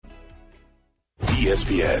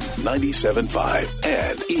ESPN 97.5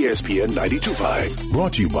 and ESPN 92.5.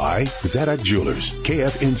 Brought to you by Zadok Jewelers,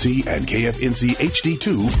 KFNC and KFNC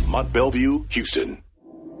HD2, Mont Bellevue, Houston.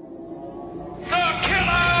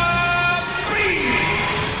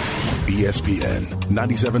 ESPN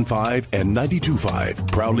 97.5 and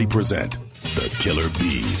 92.5 proudly present the Killer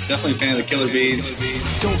Bees. Definitely a fan of the Killer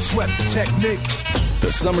Bees. Don't sweat the technique.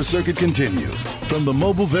 The summer circuit continues from the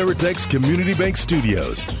Mobile Veritex Community Bank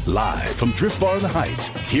Studios. Live from Drift Bar in the Heights.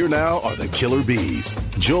 Here now are the Killer Bees,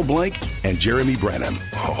 Joe Blank and Jeremy Branham.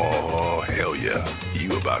 Oh, hell yeah.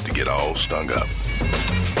 You about to get all stung up.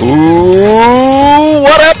 Ooh,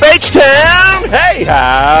 what up, H-Town? Hey,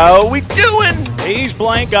 how we doing? He's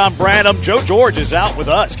Blank, I'm Branham. Joe George is out with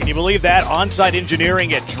us. Can you believe that? On-site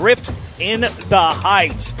engineering at Drift in the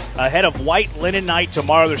Heights ahead of White Linen Night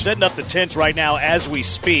tomorrow. They're setting up the tents right now as we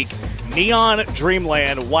speak. Neon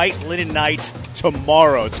Dreamland, White Linen Night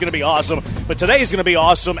tomorrow. It's going to be awesome, but today is going to be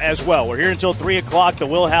awesome as well. We're here until 3 o'clock. The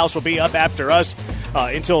Will House will be up after us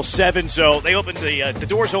until 7, so they opened the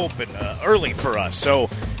doors open early for us. So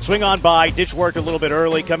swing on by, ditch work a little bit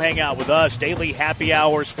early, come hang out with us. Daily happy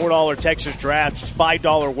hours, $4 Texas drafts,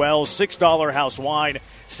 $5 wells, $6 house wine,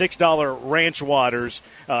 $6 ranch waters,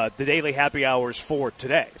 the daily happy hours for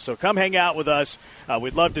today. So come hang out with us.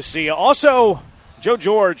 We'd love to see you. Also, Joe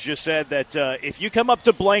George just said that if you come up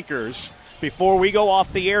to Blankers before we go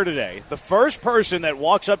off the air today, the first person that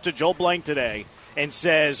walks up to Joe Blank today and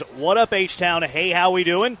says, "What up, H-Town? Hey, how we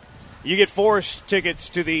doing?" You get 4 tickets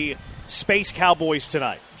to the Space Cowboys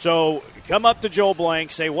tonight. So come up to Joe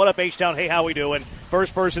Blank, say, "What up, H-Town? Hey, how we doing?"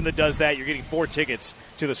 First person that does that, you're getting 4 tickets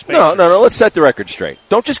to the Space. No. Let's set the record straight.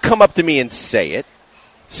 Don't just come up to me and say it.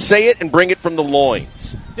 Say it and bring it from the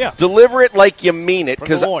loins. Yeah. Deliver it like you mean it,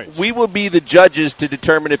 because loins. we will be the judges to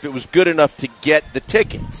determine if it was good enough to get the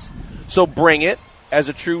tickets. So bring it as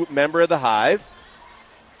a true member of the Hive.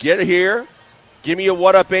 Get here. Give me a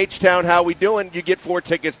what up, H-Town, how we doing? You get 4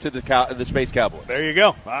 tickets to the Space Cowboys. There you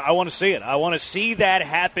go. I want to see it. I want to see that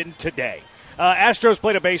happen today. Astros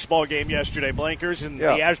played a baseball game yesterday, Blankers, and the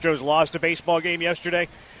Astros lost a baseball game yesterday.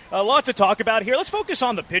 A lot to talk about here. Let's focus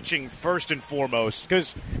on the pitching first and foremost,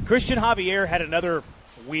 because Cristian Javier had another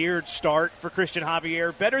weird start for Cristian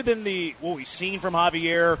Javier. Better than what we've seen from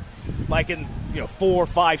Javier like in 4,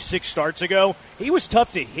 5, 6 starts ago. He was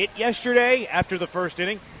tough to hit yesterday after the first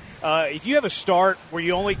inning. If you have a start where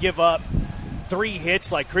you only give up 3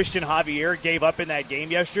 hits like Cristian Javier gave up in that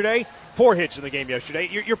game yesterday, 4 hits in the game yesterday,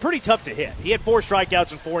 you're pretty tough to hit. He had 4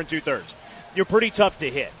 strikeouts and 4 2/3. You're pretty tough to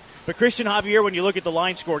hit. But Cristian Javier, when you look at the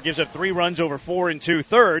line score, gives up 3 runs over 4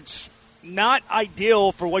 2/3. Not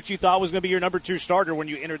ideal for what you thought was going to be your number 2 starter when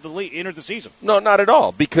you entered the season. No, not at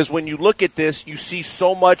all. Because when you look at this, you see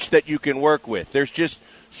so much that you can work with. There's just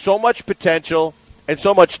so much potential and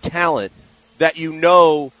so much talent that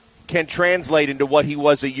can translate into what he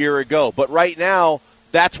was a year ago. But right now,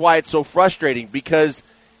 that's why it's so frustrating, because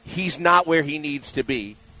he's not where he needs to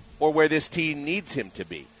be or where this team needs him to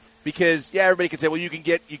be. Because, everybody can say, well, you can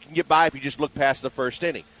get by if you just look past the first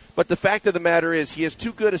inning. But the fact of the matter is he has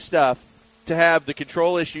too good of stuff to have the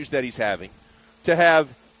control issues that he's having, to have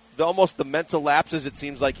almost the mental lapses it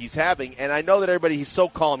seems like he's having. And I know that he's so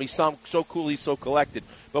calm, he's so cool, he's so collected.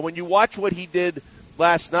 But when you watch what he did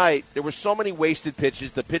last night, there were so many wasted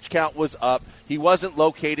pitches. The pitch count was up. He wasn't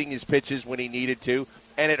locating his pitches when he needed to,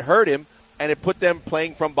 and it hurt him, and it put them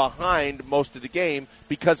playing from behind most of the game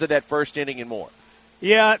because of that first inning and more.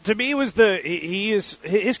 Yeah, to me,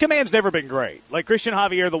 his command's never been great. Like Cristian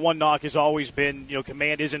Javier, the one knock has always been,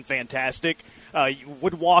 command isn't fantastic.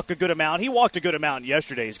 Would walk a good amount. He walked a good amount in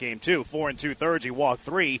yesterday's game, too. 4 2/3, he walked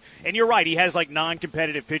 3. And you're right, he has,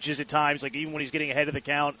 non-competitive pitches at times, even when he's getting ahead of the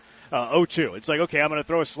count, 0-2. It's like, okay, I'm going to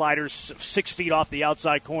throw a slider 6 feet off the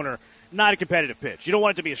outside corner. Not a competitive pitch. You don't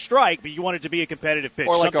want it to be a strike, but you want it to be a competitive pitch.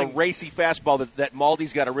 Or like a racy fastball that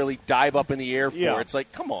Maldy's got to really dive up in the air for. Yeah. It's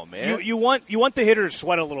like, come on, man. You want the hitter to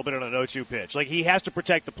sweat a little bit on an 0-2 pitch. Like, he has to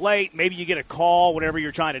protect the plate. Maybe you get a call whenever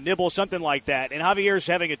you're trying to nibble, something like that. And Javier's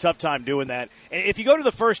having a tough time doing that. And if you go to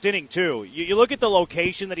the first inning, too, you look at the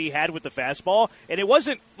location that he had with the fastball, and it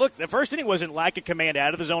wasn't – look, the first inning wasn't lack of command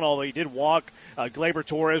out of the zone, although he did walk Gleyber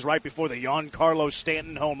Torres right before the Giancarlo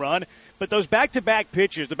Stanton home run. But those back-to-back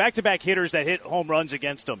pitchers, the back-to-back hitters that hit home runs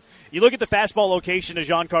against him, you look at the fastball location of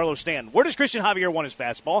Giancarlo Stanton. Where does Cristian Javier want his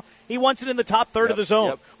fastball? He wants it in the top third of the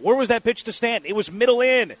zone. Where was that pitch to Stanton? It was middle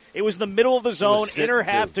in. It was the middle of the zone, inner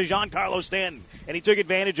half to Giancarlo Stanton, and he took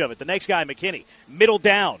advantage of it. The next guy, McKinney, middle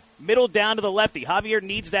down to the lefty. Javier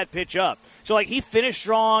needs that pitch up. So, he finished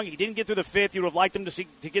strong. He didn't get through the 5th. You would have liked him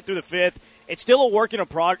to get through the 5th. It's still a work in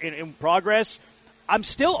progress. I'm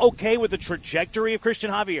still okay with the trajectory of Cristian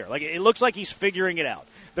Javier. Like, it looks like he's figuring it out.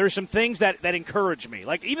 There's some things that encourage me.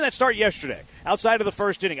 Like, even that start yesterday, outside of the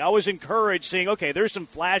first inning, I was encouraged seeing, okay, there's some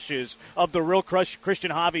flashes of the real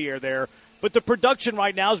Cristian Javier there. But the production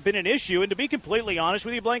right now has been an issue. And to be completely honest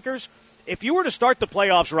with you, Blankers, if you were to start the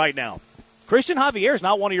playoffs right now, Cristian Javier is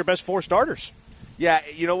not one of your best 4 starters. Yeah,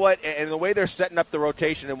 you know what? And the way they're setting up the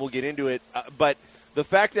rotation, and we'll get into it, but the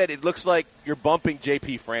fact that it looks like you're bumping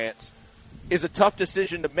J.P. France is a tough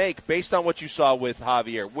decision to make based on what you saw with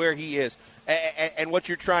Javier, where he is. And what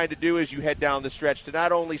you're trying to do is you head down the stretch to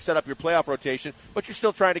not only set up your playoff rotation, but you're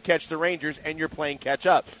still trying to catch the Rangers, and you're playing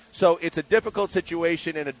catch-up. So it's a difficult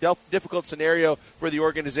situation and a difficult scenario for the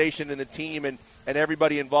organization and the team and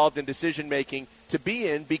everybody involved in decision-making to be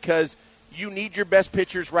in, because you need your best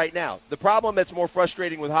pitchers right now. The problem that's more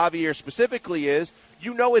frustrating with Javier specifically is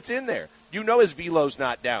you know it's in there. You know his velo's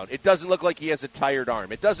not down. It doesn't look like he has a tired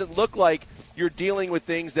arm. It doesn't look like you're dealing with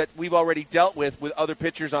things that we've already dealt with other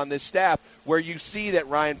pitchers on this staff, where you see that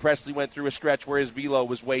Ryan Presley went through a stretch where his velo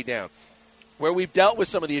was way down, where we've dealt with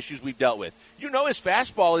some of the issues we've dealt with. You know his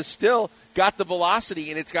fastball has still got the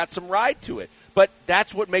velocity and it's got some ride to it. But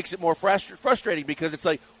that's what makes it more frustrating, because it's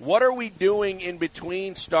like, what are we doing in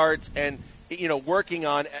between starts and, working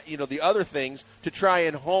on, the other things to try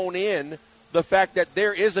and hone in the fact that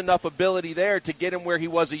there is enough ability there to get him where he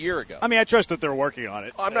was a year ago. I mean, I trust that they're working on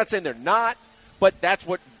it. I'm not saying they're not, but that's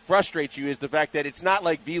what frustrates you, is the fact that it's not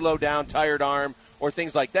like velo down, tired arm, or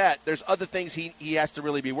things like that. There's other things he has to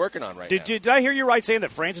really be working on right now. Did I hear you right saying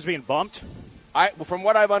that France is being bumped? From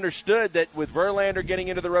what I've understood, that with Verlander getting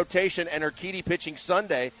into the rotation and Urquidy pitching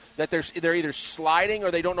Sunday, that they're either sliding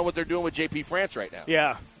or they don't know what they're doing with J.P. France right now.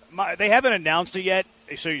 Yeah. They haven't announced it yet,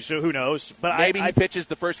 so who knows? But maybe he pitches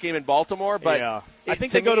the first game in Baltimore. But yeah, I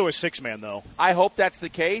think they go to a 6-man, though. I hope that's the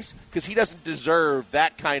case, because he doesn't deserve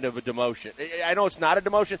that kind of a demotion. I know it's not a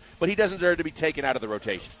demotion, but he doesn't deserve to be taken out of the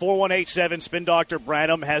rotation. 4187 Spin Doctor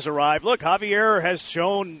Branham has arrived. Look, Javier has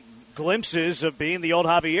shown glimpses of being the old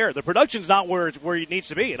Javier. The production's not where he needs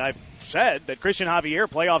to be, and I've said that Cristian Javier,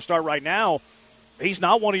 playoff start right now, he's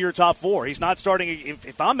not one of your top 4. He's not starting.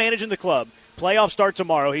 If I'm managing the club, playoff start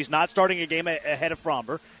tomorrow, he's not starting a game ahead of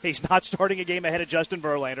Fromber. He's not starting a game ahead of Justin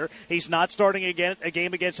Verlander. He's not starting a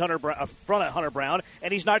game against front of Hunter Brown,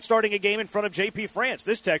 and he's not starting a game in front of J.P. France.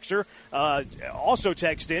 This texter also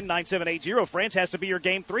texted in 9780. France has to be your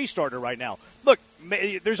Game 3 starter right now. Look,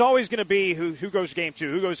 there's always going to be who goes Game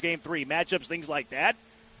 2, who goes Game 3, matchups, things like that.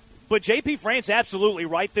 But J.P. France absolutely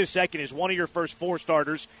right this second is one of your first 4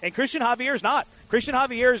 starters, and Cristian Javier is not. Cristian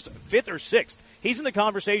Javier is 5th or 6th. He's in the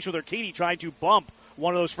conversation with Urquidy trying to bump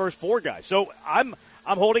one of those first 4 guys. So I'm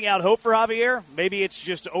holding out hope for Javier. Maybe it's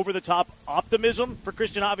just over-the-top optimism for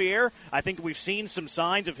Cristian Javier. I think we've seen some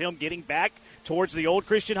signs of him getting back towards the old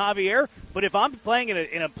Cristian Javier. But if I'm playing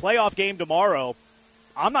in a playoff game tomorrow,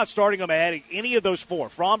 I'm not starting him ahead of any of those 4,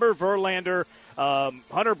 Fromber, Verlander,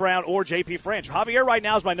 Hunter Brown, or J.P. France. Javier right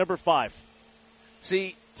now is my number 5.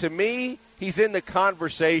 See, to me, he's in the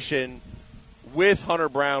conversation with Hunter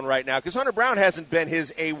Brown right now, because Hunter Brown hasn't been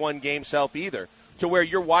his A1 game self either, to where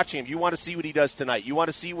you're watching him. You want to see what he does tonight. You want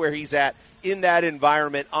to see where he's at in that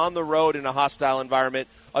environment, on the road in a hostile environment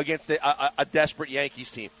against a desperate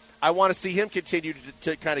Yankees team. I want to see him continue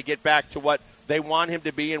to kind of get back to what they want him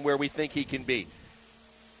to be and where we think he can be.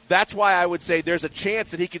 That's why I would say there's a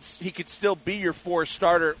chance that he could still be your 4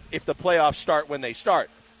 starter if the playoffs start when they start.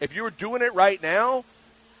 If you were doing it right now,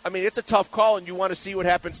 I mean, it's a tough call, and you want to see what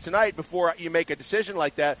happens tonight before you make a decision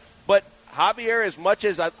like that. But Javier, as much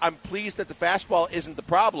as I'm pleased that the fastball isn't the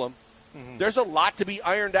problem, there's a lot to be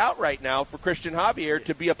ironed out right now for Cristian Javier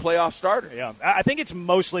to be a playoff starter. Yeah, I think it's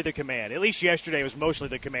mostly the command. At least yesterday it was mostly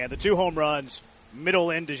the command. The 2 home runs, middle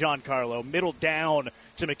in to Giancarlo, middle down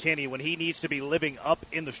to McKinney when he needs to be living up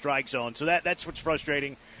in the strike zone. So that's what's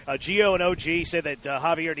frustrating. Gio and OG said that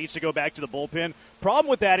Javier needs to go back to the bullpen. Problem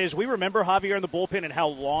with that is we remember Javier in the bullpen and how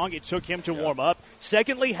long it took him to warm up.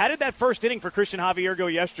 Secondly, how did that first inning for Cristian Javier go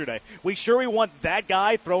yesterday? We want that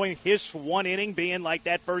guy throwing his 1 inning being like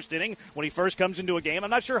that first inning when he first comes into a game? I'm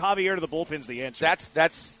not sure Javier to the bullpen's the answer.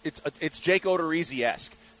 It's Jake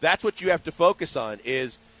Odorizzi-esque. That's what you have to focus on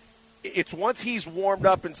is it's once he's warmed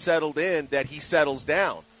up and settled in that he settles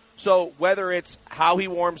down. So whether it's how he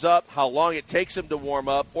warms up, how long it takes him to warm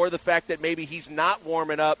up, or the fact that maybe he's not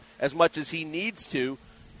warming up as much as he needs to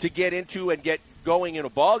get into and get going in a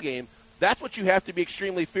ball game, that's what you have to be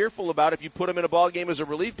extremely fearful about if you put him in a ball game as a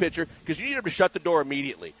relief pitcher, because you need him to shut the door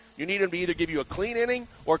immediately. You need him to either give you a clean inning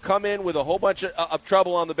or come in with a whole bunch of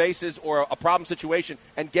trouble on the bases or a problem situation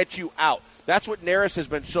and get you out. That's what Neris has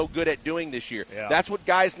been so good at doing this year. Yeah. That's what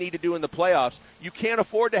guys need to do in the playoffs. You can't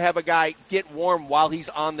afford to have a guy get warm while he's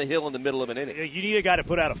on the hill in the middle of an inning. You need a guy to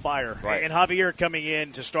put out a fire. Right. And Javier coming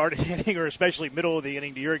in to start an inning, or especially middle of the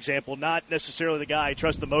inning, to your example, not necessarily the guy I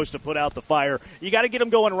trust the most to put out the fire. You got to get him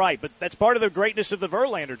going right. But that's part of the greatness of the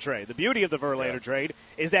Verlander trade. The beauty of the Verlander trade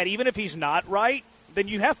is that even if he's not right, then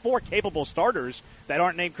you have 4 capable starters that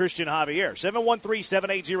aren't named Cristian Javier.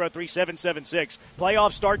 713-780-3776.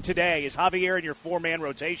 Playoffs start today. Is Javier in your 4-man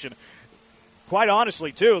rotation? Quite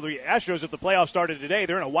honestly, too, the Astros, if the playoffs started today,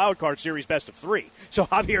 they're in a wild card series best of 3. So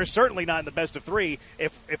Javier is certainly not in the best of 3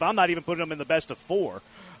 if I'm not even putting him in the best of 4.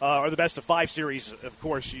 Or the best of 5 series, of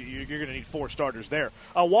course, you're going to need 4 starters there.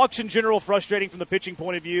 Walks in general, frustrating from the pitching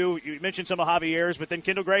point of view. You mentioned some of Javier's, but then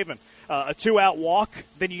Kendall Graveman, a 2-out walk,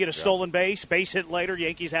 then you get a stolen base hit later.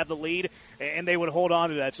 Yankees have the lead, and they would hold on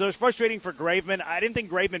to that. So it's frustrating for Graveman. I didn't think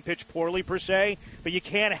Graveman pitched poorly per se, but you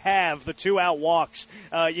can't have the 2-out walks.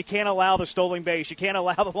 You can't allow the stolen base. You can't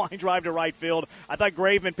allow the line drive to right field. I thought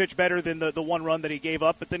Graveman pitched better than the 1 run that he gave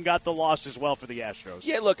up, but then got the loss as well for the Astros.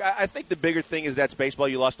 Yeah, look, I think the bigger thing is that's baseball.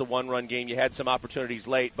 You lost a 1-run game. You had some opportunities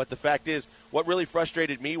late. But the fact is, what really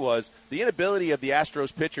frustrated me was the inability of the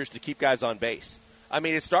Astros pitchers to keep guys on base. I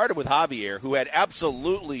mean, it started with Javier, who had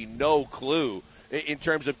absolutely no clue in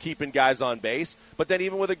terms of keeping guys on base. But then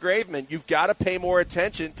even with a Graveman, you've got to pay more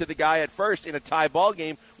attention to the guy at first in a tie ball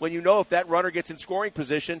game when you know if that runner gets in scoring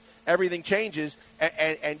position, everything changes.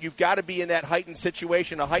 And you've got to be in that heightened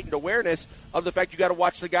situation, a heightened awareness of the fact you got to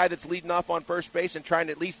watch the guy that's leading off on first base and trying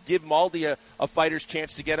to at least give Maldi a fighter's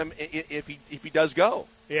chance to get him if he does go.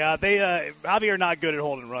 Yeah, Javier not good at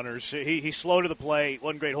holding runners. He's slow to the plate,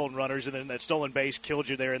 wasn't great holding runners, and then that stolen base killed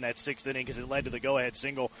you there in that 6th inning because it led to the go-ahead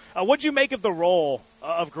single. What'd you make of the role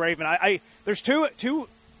of Graveman? There's two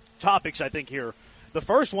topics, I think, here. The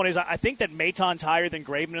first one is I think that Maton's higher than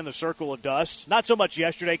Graveman in the circle of dust. Not so much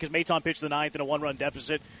yesterday because Maton pitched the 9th in a 1-run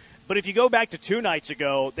deficit. But if you go back to 2 nights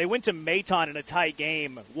ago, they went to Maton in a tight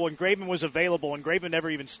game when Graveman was available, and Graveman never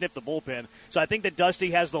even sniffed the bullpen. So I think that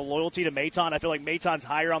Dusty has the loyalty to Maton. I feel like Maton's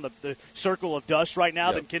higher on the circle of dust right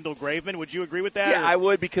now than Kendall Graveman. Would you agree with that? Yeah, I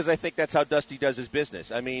would, because I think that's how Dusty does his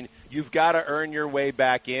business. I mean, you've got to earn your way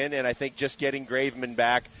back in, and I think just getting Graveman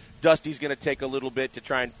back, Dusty's going to take a little bit to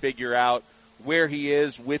try and figure out where he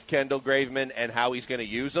is with Kendall Graveman and how he's going to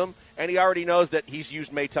use him. And he already knows that he's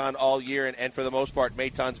used Maton all year, and for the most part,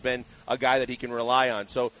 Maton's been a guy that he can rely on.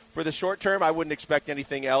 So for the short term, I wouldn't expect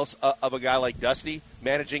anything else of a guy like Dusty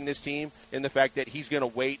managing this team in the fact that he's going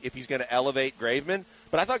to wait if he's going to elevate Graveman.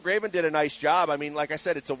 But I thought Graveman did a nice job. I mean, like I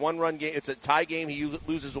said, it's a 1-run game. It's a tie game. He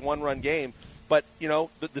loses a 1-run game. But, you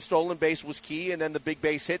know, the stolen base was key, and then the big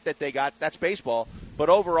base hit that they got, that's baseball. But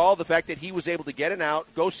overall, the fact that he was able to get an out,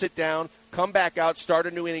 go sit down, come back out, start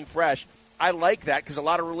a new inning fresh, I like that because a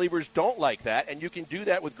lot of relievers don't like that, and you can do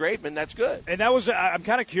that with Graveman. That's good. And that was I'm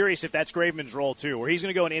kind of curious if that's Graveman's role, too, where he's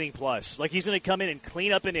going to go an inning plus. Like, he's going to come in and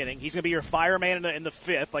clean up an inning. He's going to be your fireman in the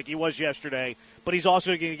 5th, like he was yesterday, but he's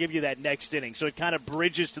also going to give you that next inning. So it kind of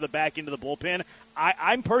bridges to the back end of the bullpen.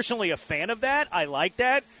 I'm personally a fan of that. I like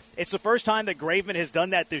that. It's the first time that Graveman has done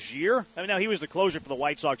that this year. I mean, now he was the closer for the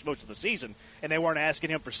White Sox most of the season, and they weren't asking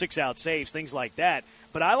him for 6-out saves, things like that.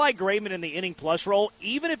 But I like Graveman in the inning plus role,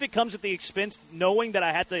 even if it comes at the expense knowing that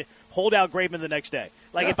I have to hold out Graveman the next day.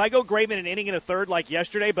 Like, if I go Graveman an inning and a third like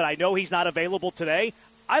yesterday, but I know he's not available today,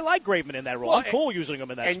 I like Graveman in that role. I'm cool using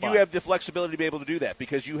him in that spot. And you have the flexibility to be able to do that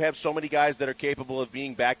because you have so many guys that are capable of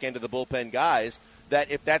being back end of the bullpen guys that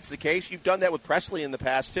if that's the case, you've done that with Presley in the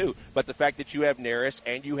past too. But the fact that you have Neris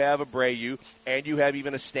and you have Abreu and you have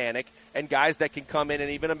even a Stanek and guys that can come in, and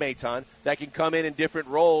even a Maton, that can come in different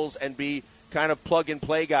roles and be kind of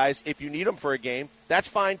plug-and-play guys if you need them for a game, that's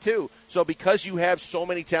fine too. So because you have so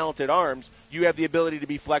many talented arms, you have the ability to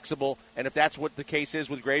be flexible, and if that's what the case is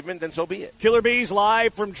with Graveman, then so be it. Killer Bees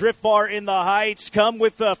live from Drift Bar in the Heights. Come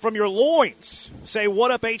with from your loins. Say,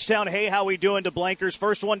 what up, H-Town? Hey, how we doing to Blankers?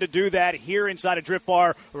 First one to do that here inside of Drift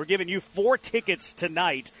Bar. We're giving you 4 tickets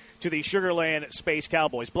tonight to the Sugarland Space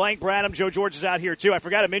Cowboys. Blank Branham, Joe George is out here too. I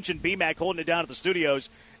forgot to mention B-Mac holding it down at the studios,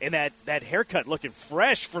 and that haircut looking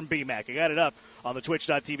fresh from B-Mac. I got it up on the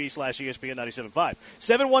twitch.tv/ESPN 97.5.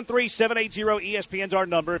 713-780-ESPN's our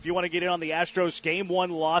number if you want to get in on the Astros Game 1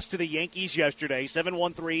 loss to the Yankees yesterday.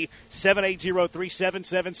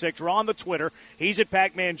 713-780-3776. We're on the Twitter. He's at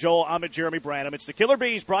Pac-Man Joel. I'm at Jeremy Branham. It's the Killer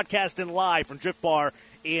Bees broadcasting live from Drift Bar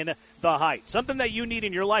in the Heights. Something that you need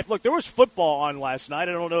in your life. Look, there was football on last night.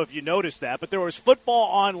 I don't know if you noticed that, but there was football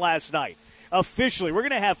on last night. Officially, we're going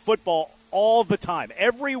to have football all the time,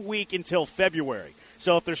 every week until February.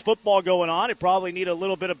 So if there's football going on, it probably need a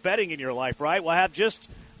little bit of betting in your life, right? We'll have just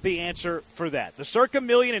the answer for that. The Circa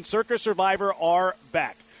Million and Circa Survivor are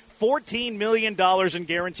back. $14 million in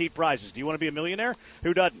guaranteed prizes. Do you want to be a millionaire?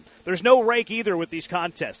 Who doesn't? There's no rake either with these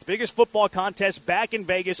contests. The biggest football contest back in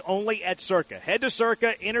Vegas, only at Circa. Head to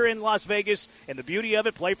Circa, enter in Las Vegas, and the beauty of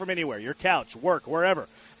it, play from anywhere. Your couch, work, wherever.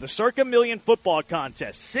 The Circa Million Football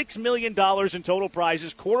Contest. $6 million in total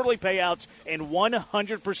prizes, quarterly payouts, and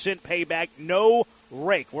 100% payback. No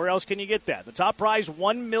rake. Where else can you get that? The top prize,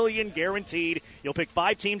 $1 million guaranteed. You'll pick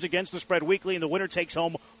 5 teams against the spread weekly, and the winner takes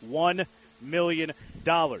home $1 million.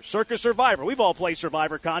 Circa Survivor. We've all played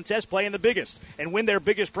Survivor contests, playing the biggest, and win their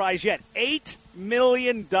biggest prize yet. $8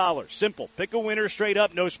 million. Simple. Pick a winner straight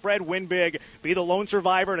up, no spread, win big. Be the lone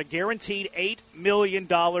survivor, and a guaranteed $8 million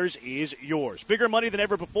is yours. Bigger money than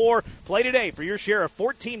ever before. Play today for your share of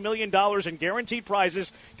 $14 million in guaranteed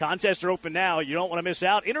prizes. Contests are open now. You don't want to miss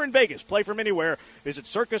out. Enter in Vegas. Play from anywhere. Visit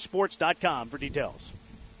circasports.com for details.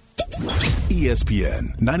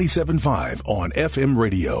 ESPN 97.5 on FM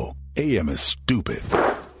radio. AM is stupid.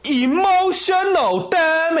 Emotional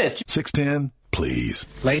damage. 610, please.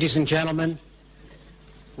 Ladies and gentlemen,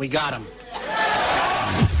 we got him.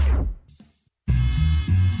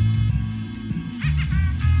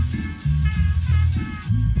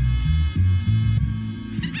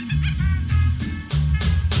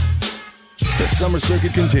 The Summer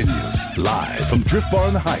Circuit continues, live from Drift Bar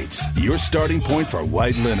in the Heights, your starting point for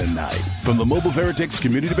White Linen Night. From the Mobile Veritex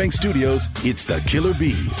Community Bank Studios, it's the Killer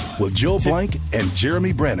Bees with Joe Blank and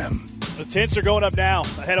Jeremy Branham. The tents are going up now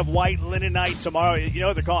ahead of White Linen Night tomorrow. You know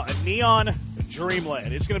what they're calling it? Neon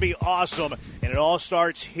Dreamland. It's going to be awesome, and it all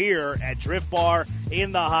starts here at Drift Bar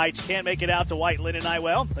in the Heights. Can't make it out to White Linen Night?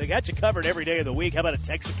 Well, they got you covered every day of the week. How about a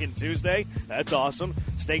Texican Tuesday? That's awesome.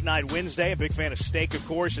 Steak Night Wednesday. A big fan of steak, of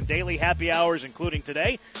course, and daily happy hours, including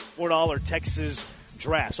today. $4 Texas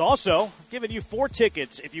drafts. Also, giving you 4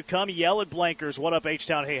 tickets if you come yell at Blankers. What up,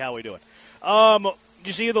 H-Town? Hey, how we doing? Did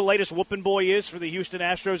you see who the latest whooping boy is for the Houston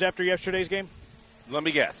Astros after yesterday's game? Let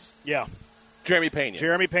me guess. Yeah. Jeremy Pena.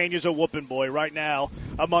 Jeremy Pena's a whooping boy right now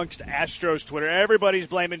amongst Astros Twitter. Everybody's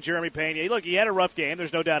blaming Jeremy Pena. Look, he had a rough game.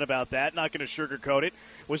 There's no doubt about that. Not going to sugarcoat it.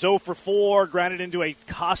 Was 0 for 4, grounded into a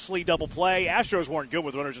costly double play. Astros weren't good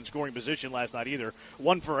with runners in scoring position last night either.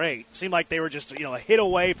 1 for 8. Seemed like they were just, a hit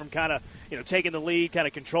away from kind of, taking the lead, kind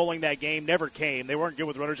of controlling that game. Never came. They weren't good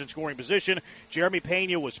with runners in scoring position. Jeremy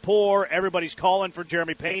Pena was poor. Everybody's calling for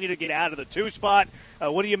Jeremy Pena to get out of the 2 spot.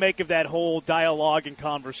 What do you make of that whole dialogue and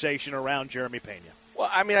conversation around Jeremy Pena? Well,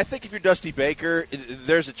 I mean, I think if you're Dusty Baker,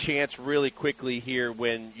 there's a chance really quickly here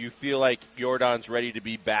when you feel like Jordan's ready to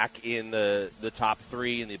be back in the top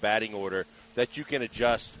 3 in the batting order that you can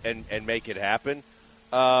adjust and make it happen.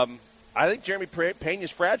 I think Jeremy Pena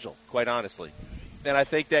is fragile, quite honestly. And I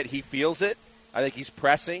think that he feels it. I think he's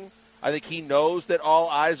pressing. I think he knows that all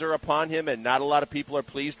eyes are upon him and not a lot of people are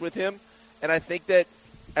pleased with him. And I think that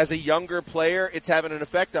as a younger player, it's having an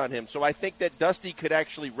effect on him. So I think that Dusty could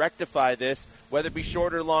actually rectify this, whether it be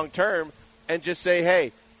short or long term, and just say,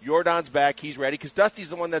 hey, Jordan's back, he's ready. Because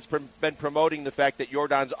Dusty's the one that's been promoting the fact that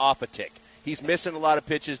Jordan's off a tick. He's missing a lot of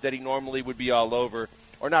pitches that he normally would be all over,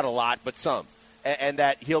 or not a lot, but some, and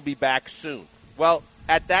that he'll be back soon. Well,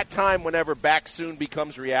 at that time, whenever back soon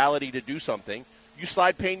becomes reality to do something, you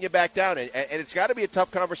slide Pena back down. And it's got to be a tough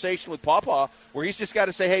conversation with Pawpaw where he's just got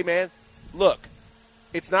to say, hey, man, look,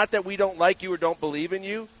 it's not that we don't like you or don't believe in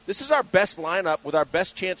you. This is our best lineup with our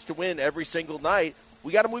best chance to win every single night.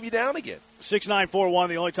 We got to move you down again. 6-9-4-1,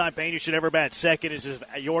 the only time Pena should ever bat second is if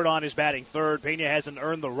Jordan is batting third. Pena hasn't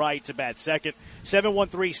earned the right to bat second.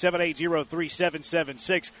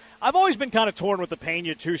 713-780-3776. I've always been kind of torn with the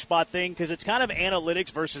Pena 2-spot thing because it's kind of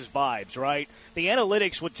analytics versus vibes, right? The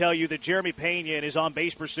analytics would tell you that Jeremy Pena and his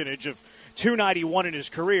on-base percentage of .291 in his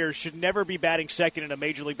career should never be batting second in a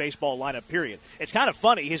Major League Baseball lineup, period. It's kind of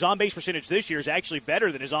funny. His on-base percentage this year is actually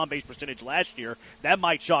better than his on-base percentage last year. That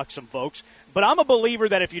might shock some folks. But I'm a believer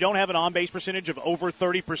that if you don't have an on-base percentage of over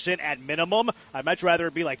 30% at minimum, I'd much rather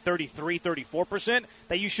it be like 33, 34%,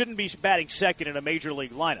 that you shouldn't be batting second in a Major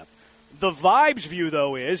League lineup. The vibes view,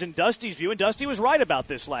 though, is, and Dusty's view, and Dusty was right about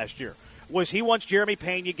this last year, was he wants Jeremy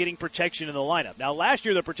Pena getting protection in the lineup. Now, last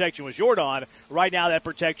year the protection was Jordan. Right now that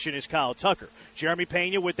protection is Kyle Tucker. Jeremy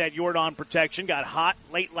Pena with that Jordan protection got hot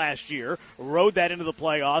late last year, rode that into the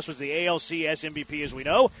playoffs, was the ALCS MVP as we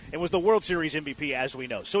know, and was the World Series MVP as we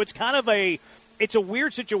know. So it's kind of it's a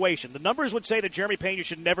weird situation. The numbers would say that Jeremy Pena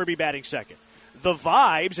should never be batting second. The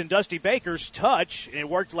vibes and Dusty Baker's touch, and it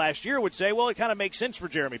worked last year, would say, well, it kind of makes sense for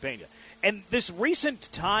Jeremy Pena. And this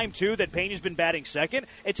recent time, too, that Pena's been batting second,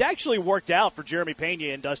 it's actually worked out for Jeremy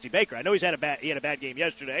Pena and Dusty Baker. I know he had a bad game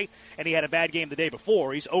yesterday, and he had a bad game the day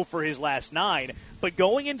before. He's 0 for his last 9. But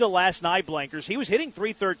going into last night, Blankers, he was hitting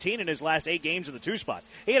 .313 in his last 8 games in the 2 spot.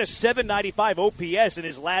 He had a .795 OPS in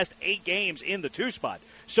his last 8 games in the 2 spot.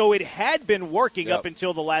 So it had been working up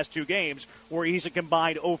until the last 2 games where he's a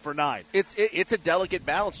combined 0 for 9. It's a delicate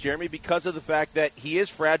balance, Jeremy, because of the fact that he is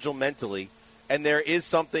fragile mentally. And there is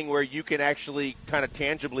something where you can actually kind of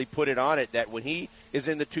tangibly put it on it that when he is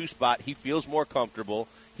in the 2 spot, he feels more comfortable,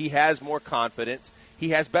 he has more confidence, he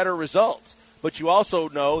has better results. But you also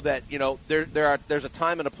know that, there's a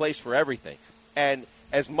time and a place for everything. And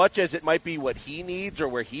as much as it might be what he needs or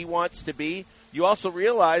where he wants to be, you also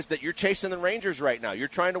realize that you're chasing the Rangers right now. You're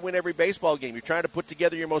trying to win every baseball game. You're trying to put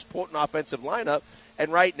together your most potent offensive lineup.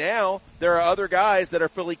 And right now, there are other guys that are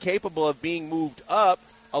fully capable of being moved up,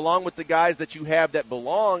 along with the guys that you have that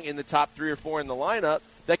belong in the top 3 or 4 in the lineup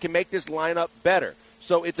that can make this lineup better.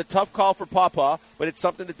 So it's a tough call for Papa, but it's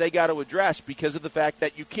something that they got to address because of the fact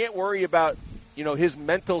that you can't worry about, his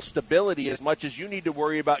mental stability as much as you need to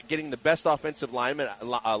worry about getting the best offensive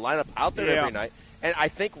lineup out there every night. And I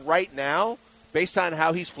think right now, based on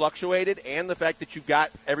how he's fluctuated and the fact that you've got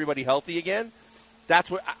everybody healthy again, that's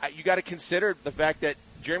what you got to consider the fact that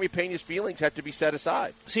Jeremy Pena's feelings have to be set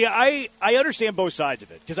aside. See, I understand both sides of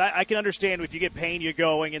it because I can understand if you get Pena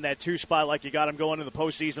going in that 2 spot like you got him going in the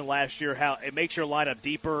postseason last year, how it makes your lineup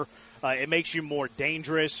deeper, it makes you more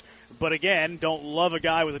dangerous. But again, don't love a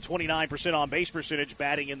guy with a 29% on base percentage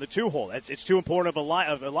batting in the 2 hole. It's too important of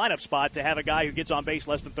a lineup spot to have a guy who gets on base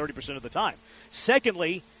less than 30% of the time.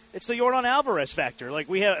 Secondly, it's the Yordan Alvarez factor. Like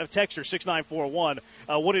we have a texter 6941.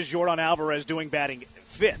 What is Yordan Alvarez doing batting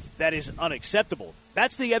 5th? That is unacceptable.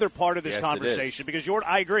 That's the other part of this conversation because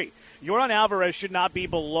I agree. Yordan Alvarez should not be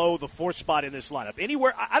below the 4th spot in this lineup.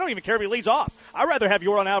 Anywhere, I don't even care if he leads off. I'd rather have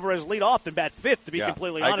Yordan Alvarez lead off than bat 5th, to be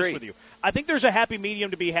completely honest with you. I think there's a happy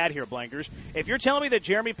medium to be had here, Blankers. If you're telling me that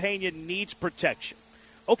Jeremy Pena needs protection,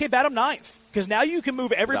 okay, bat him 9th. Because now you can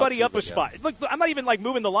move everybody up a spot. Look, I'm not even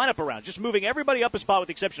moving the lineup around. Just moving everybody up a spot with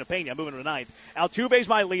the exception of Pena. I'm moving to 9th. Altuve's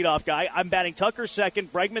my leadoff guy. I'm batting Tucker 2nd,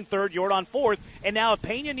 Bregman 3rd, Yordan 4th. And now if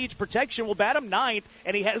Pena needs protection, we'll bat him 9th,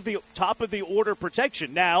 and he has the top of the order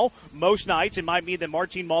protection. Now, most nights it might mean that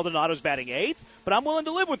Martin Maldonado's batting 8th, but I'm willing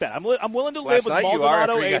to live with that. I'm willing to live with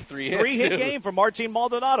Maldonado. A 3-hit game for Martin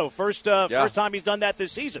Maldonado. First time he's done that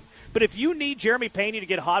this season. But if you need Jeremy Pena to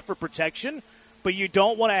get hot for protection, but you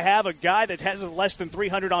don't want to have a guy that has less than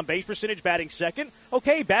 300 on base percentage batting 2nd,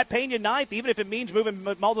 okay, bat Pena 9th, even if it means moving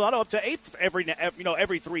Maldonado up to 8th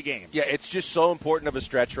every 3 games. Yeah, it's just so important of a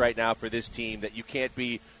stretch right now for this team that you can't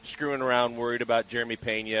be screwing around worried about Jeremy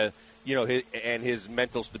Pena, and his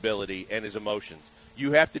mental stability and his emotions.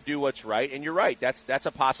 You have to do what's right, and you're right. That's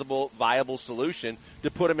a possible viable solution to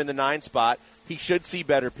put him in the 9 spot. He should see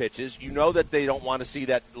better pitches. You know that they don't want to see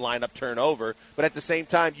that lineup turn over, but at the same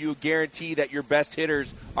time, you guarantee that your best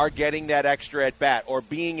hitters are getting that extra at bat or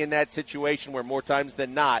being in that situation where more times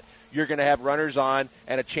than not, you're going to have runners on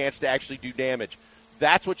and a chance to actually do damage.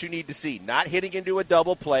 That's what you need to see. Not hitting into a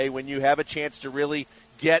double play when you have a chance to really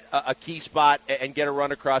get a key spot and get a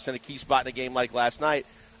run across in a key spot in a game like last night.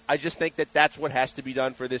 I just think that that's what has to be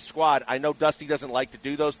done for this squad. I know Dusty doesn't like to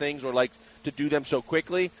do those things or like to do them so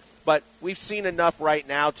quickly, but we've seen enough right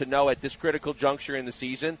now to know at this critical juncture in the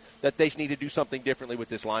season that they need to do something differently with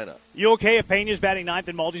this lineup. You okay if Pena's batting 9th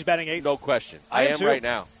and Maldi's batting 8th? No question. I am too. Right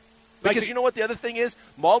now. Because you know what the other thing is?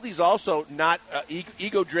 Maldi's also not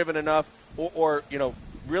ego-driven enough or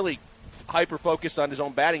really hyper-focused on his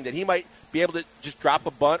own batting that he might be able to just drop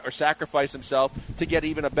a bunt or sacrifice himself to get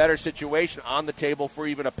even a better situation on the table for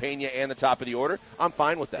even a Pena and the top of the order. I'm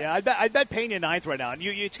fine with that. Yeah, I'd bet Pena 9th right now. And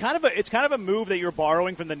it's kind of a move that you're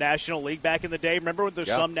borrowing from the National League back in the day. Remember when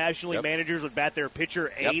some National League managers would bat their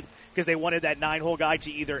pitcher 8th because they wanted that 9-hole guy to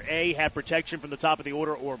either A, have protection from the top of the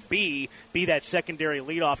order, or B, be that secondary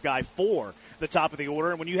leadoff guy for the top of the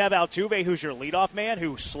order. And when you have Altuve, who's your leadoff man,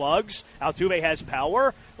 who slugs, Altuve has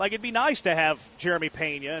power, it'd be nice to have Jeremy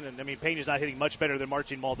Pena, and Pena's not hitting much better than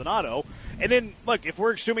Martin Maldonado. And then, look, if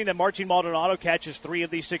we're assuming that Martin Maldonado catches 3 of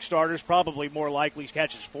these 6 starters, probably more likely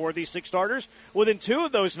catches 4 of these 6 starters, well, then 2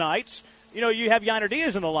 of those nights, you have Yainer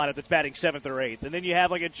Diaz in the lineup that's batting 7th or 8th, and then you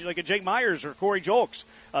have like a Jake Myers or Corey Julks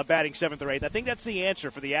batting 7th or 8th. I think that's the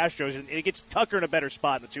answer for the Astros, and it gets Tucker in a better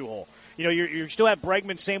spot in the 2-hole. You still have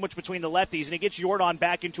Bregman sandwiched between the lefties, and it gets Yordan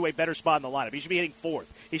back into a better spot in the lineup. He should be hitting 4th.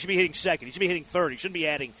 He should be hitting 2nd. He should be hitting 3rd. He shouldn't be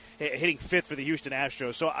hitting 5th for the Houston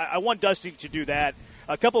Astros. So I want Dusty to do that.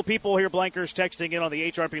 A couple people here, Blankers, texting in on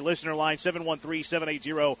the HRP listener line,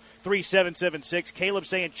 713-780-3776. Caleb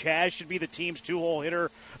saying Chaz should be the team's 2-hole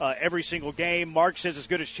hitter every single game. Mark says as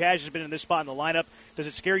good as Chaz has been in this spot in the lineup, does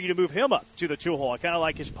it scare you to move him up to the 2-hole? I kind of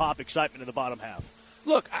like his pop excitement in the bottom half.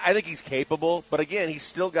 Look, I think he's capable, but again, he's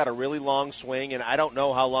still got a really long swing, and I don't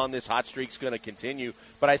know how long this hot streak's going to continue,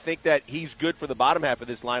 but I think that he's good for the bottom half of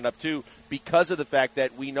this lineup, too, because of the fact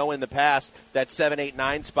that we know in the past that 7, 8,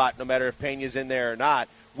 9 spot, no matter if Pena's in there or not,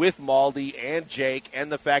 with Maldi and Jake,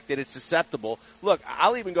 and the fact that it's susceptible. Look,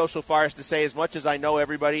 I'll even go so far as to say, as much as I know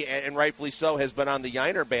everybody, and rightfully so, has been on the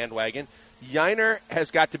Yiner bandwagon, Yiner has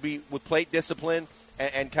got to be, with plate discipline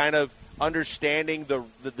and kind of understanding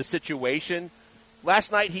the situation.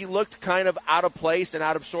 Last night he looked kind of out of place and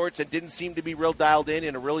out of sorts and didn't seem to be real dialed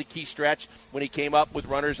in a really key stretch when he came up with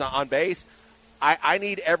runners on base. I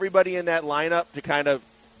need everybody in that lineup to kind of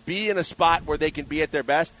be in a spot where they can be at their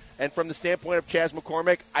best. And from the standpoint of Chas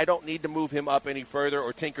McCormick, I don't need to move him up any further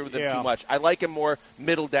or tinker with him too much. I like him more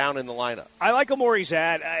middle down in the lineup. I like him where he's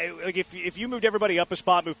at. If you moved everybody up a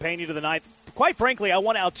spot, move Pena to the ninth, quite frankly, I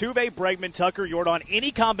want Altuve, Bregman, Tucker, Yordan,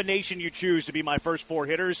 any combination you choose to be my first 4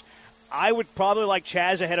 hitters. I would probably like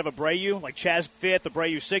Chaz ahead of Abreu, like Chaz 5th,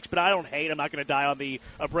 Abreu 6th, but I don't hate. I'm not going to die on the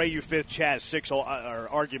Abreu 5th, Chaz 6th or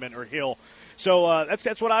argument or hill. So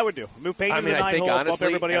that's what I would do. Move Pena to the 9 hole, bump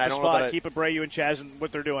everybody up a spot, keep Abreu and Chaz and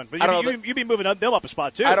what they're doing. But you'd be moving them up a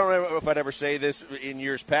spot, too. I don't know if I'd ever say this in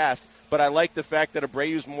years past, but I like the fact that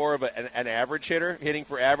Abreu's more of an average hitter, hitting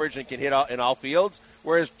for average and can hit in all fields,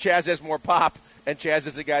 whereas Chaz has more pop. And Chaz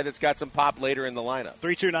is a guy that's got some pop later in the lineup.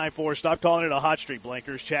 3294. Stop calling it a hot streak,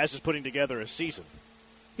 Blankers. Chaz is putting together a season.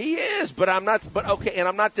 He is, but I'm not. But okay, and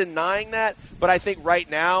I'm not denying that. But I think right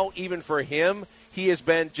now, even for him, he has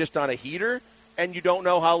been just on a heater, and you don't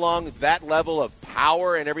know how long that level of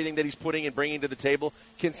power and everything that he's putting and bringing to the table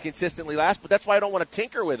can consistently last. But that's why I don't want to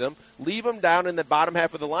tinker with him. Leave him down in the bottom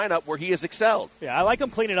half of the lineup where he has excelled. Yeah, I like him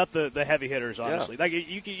cleaning up the heavy hitters, honestly. Yeah. Like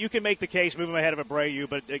you can make the case, move him ahead of Abreu,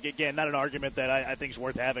 but again, not an argument that I think is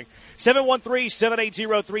worth having.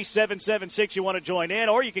 713-780-3776. You want to join in,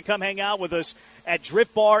 or you can come hang out with us at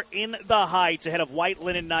Drift Bar in the Heights ahead of White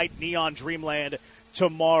Linen Night, Neon Dreamland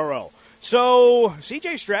tomorrow. So,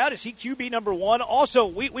 C.J. Stroud, is he QB number 1? Also,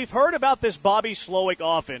 we've heard about this Bobby Slowick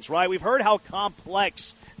offense, right? We've heard how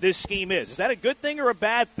complex this scheme is. Is that a good thing or a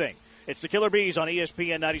bad thing? It's the Killer Bees on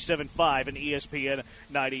ESPN 97.5 and ESPN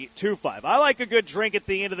 92.5. I like a good drink at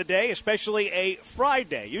the end of the day, especially a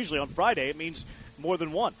Friday. Usually on Friday it means more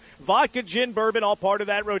than one. Vodka, gin, bourbon, all part of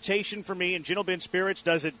that rotation for me, and Gentle Bin Spirits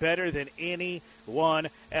does it better than anyone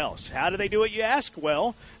else. How do they do it, you ask?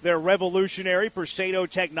 Well, their revolutionary Persado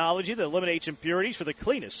technology that eliminates impurities for the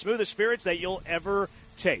cleanest, smoothest spirits that you'll ever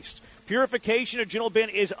taste. Purification of Gentle Bin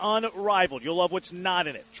is unrivaled. You'll love what's not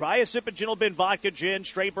in it. Try a sip of Gentle Bin vodka, gin,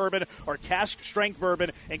 straight bourbon, or cask-strength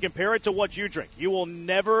bourbon and compare it to what you drink. You will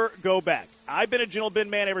never go back. I've been a Gentle Bin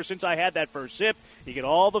man ever since I had that first sip. You get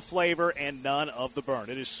all the flavor and none of the burn.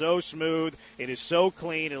 It is so smooth. It is so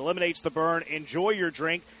clean. It eliminates the burn. Enjoy your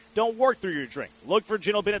drink. Don't work through your drink. Look for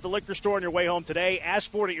Gentle Bin at the liquor store on your way home today.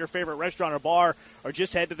 Ask for it at your favorite restaurant or bar, or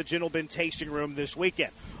just head to the Gentle Bin tasting room this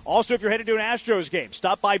weekend. Also, if you're headed to an Astros game,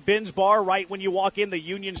 stop by Ben's Bar right when you walk in the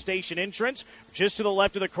Union Station entrance, just to the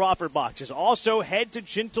left of the Crawford boxes. Also, head to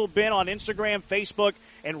Gentle Bin on Instagram, Facebook,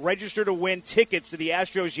 and register to win tickets to the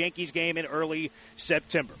Astros-Yankees game in early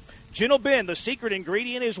September. Gentle Bin, the secret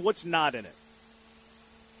ingredient is what's not in it.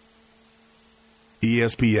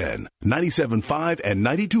 ESPN 97.5 and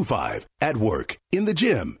 92.5 at work, in the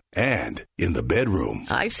gym, and in the bedroom.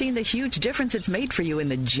 I've seen the huge difference it's made for you in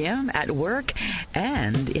the gym, at work,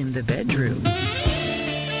 and in the bedroom.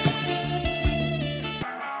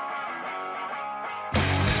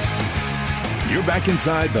 You're back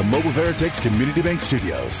inside the Mobile Veritex Community Bank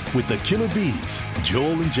Studios with the Killer Bees,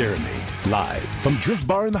 Joel and Jeremy, live from Drift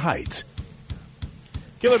Bar in the Heights.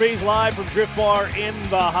 Killer Bees live from Drift Bar in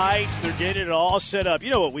the Heights. They're getting it all set up.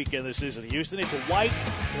 You know what weekend this is in Houston. It's a White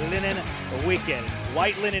Linen weekend.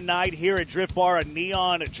 White Linen night here at Drift Bar, a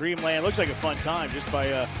neon dreamland. Looks like a fun time just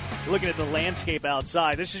by looking at the landscape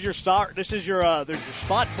outside. This is your start. This is your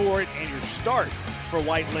spot for it and your start for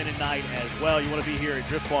White Linen night as well. You want to be here at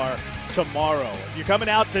Drift Bar tomorrow. If you're coming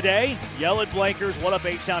out today, yell at Blankers, what up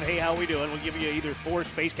H-Town, hey, how we doing? We'll give you either 4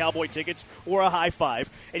 Space Cowboy tickets or a high five.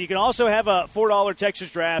 And you can also have a $4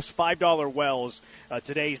 Texas Drafts, $5 Wells.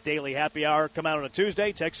 Today's daily happy hour. Come out on a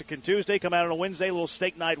Tuesday, Texican Tuesday. Come out on a Wednesday, a little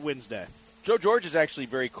steak night Wednesday. Joe George is actually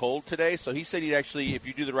very cold today, so he said he'd actually, if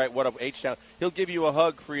you do the right what up H-Town, he'll give you a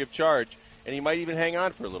hug free of charge, and he might even hang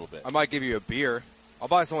on for a little bit. I might give you a beer. I'll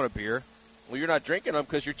buy someone a beer. Well, you're not drinking them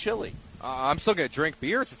because you're chilly. I'm still going to drink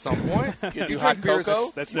beers at some point. You drink hot beers.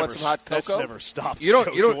 cocoa? That's You never want some hot That's cocoa? never stopped. You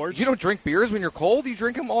George. don't drink beers when you're cold. You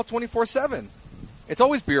drink them all 24/7. It's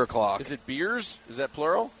always beer o'clock. Is it beers? Is that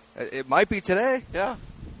plural? It might be today. Yeah.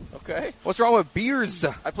 Okay. What's wrong with beers?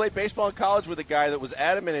 I played baseball in college with a guy that was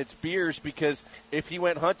adamant it's beers because if he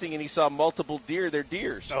went hunting and he saw multiple deer, they're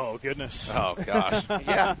deers. Oh, goodness. Oh, gosh.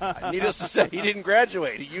 Yeah. Needless to say, he didn't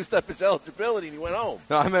graduate. He used up his eligibility and he went home.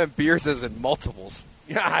 No, I meant beers as in multiples.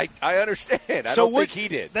 Yeah, I understand. I don't think he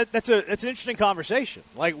did. That's an interesting conversation.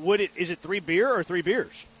 Like, is it 3 beer or 3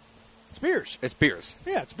 beers? It's beers. It's beers.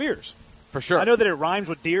 Yeah, it's beers. For sure. I know that it rhymes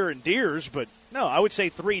with deer and deers, but no, I would say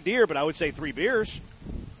 3 deer, but I would say 3 beers.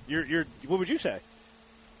 What would you say?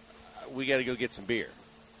 We got to go get some beer.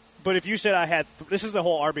 But if you said I had, this is the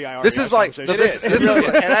whole RBI. This is like It is. It really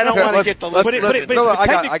is. And I don't want to get the list.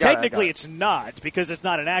 Technically, it's not because it's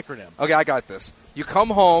not an acronym. Okay, I got this. You come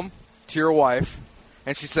home to your wife,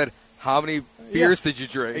 and she said, "How many beers did you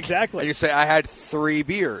drink?" Exactly. And you say, "I had 3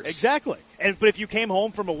 beers." Exactly. But if you came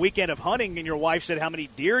home from a weekend of hunting and your wife said, "How many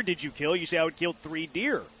deer did you kill?" You say, "I would kill 3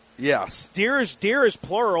 deer." Yes. Deer is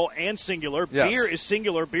plural and singular. Yes. Beer is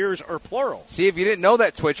singular. Beers are plural. See, if you didn't know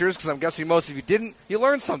that, Twitchers, because I'm guessing most of you didn't, you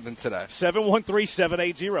learned something today.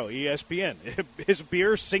 713-780 ESPN. Is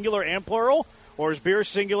beer singular and plural, or is beer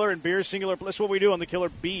singular and beer singular? That's what we do on the Killer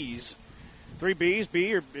Bees. 3 B's,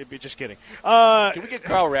 B, or just kidding. Can we get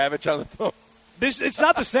Carl Ravitch on the phone? It's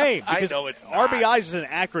not the same. I Because know it's not. RBIs is an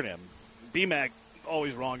acronym. BMAC,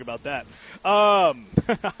 always wrong about that. I'm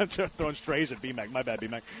throwing strays at BMAC. My bad,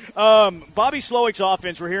 BMAC. Bobby Slowick's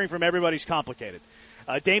offense, we're hearing from everybody's complicated.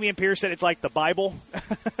 Damian Pierce said it's like the Bible.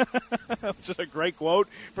 Which is a great quote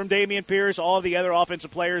from Damian Pierce. All of the other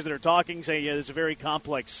offensive players that are talking say, yeah, it's a very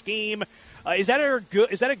complex scheme. Is that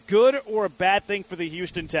a good or a bad thing for the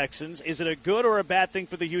Houston Texans? Is it a good or a bad thing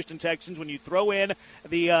for the Houston Texans when you throw in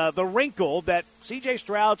the wrinkle that C.J.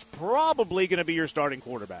 Stroud's probably going to be your starting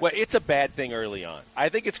quarterback? Well, it's a bad thing early on. I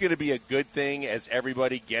think it's going to be a good thing as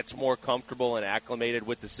everybody gets more comfortable and acclimated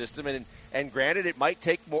with the system. And granted, it might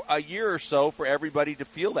take a year or so for everybody to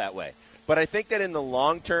feel that way. But I think that in the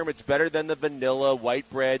long term, it's better than the vanilla, white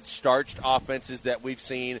bread, starched offenses that we've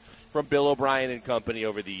seen from Bill O'Brien and company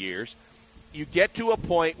over the years. You get to a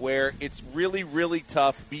point where it's really, really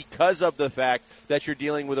tough because of the fact that you're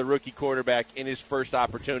dealing with a rookie quarterback in his first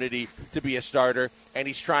opportunity to be a starter, and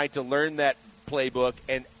he's trying to learn that playbook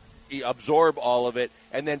and absorb all of it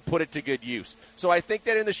and then put it to good use. So I think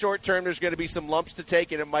that in the short term there's going to be some lumps to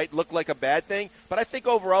take, and it might look like a bad thing. But I think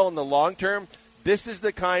overall in the long term, this is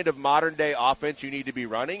the kind of modern-day offense you need to be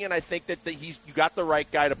running, and I think that you got the right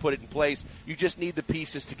guy to put it in place. You just need the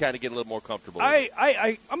pieces to kind of get a little more comfortable with it.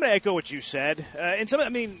 I'm going to echo what you said.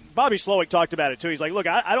 Bobby Slowick talked about it, too. He's like, look,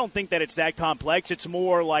 I don't think that it's that complex. It's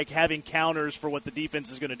more like having counters for what the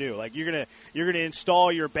defense is going to do. Like, you're going to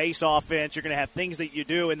install your base offense. You're going to have things that you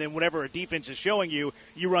do, and then whatever a defense is showing you,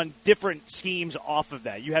 you run different schemes off of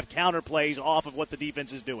that. You have counter plays off of what the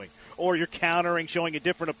defense is doing. Or you're countering, showing a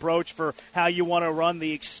different approach for how you want to run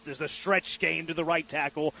the stretch game to the right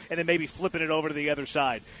tackle and then maybe flipping it over to the other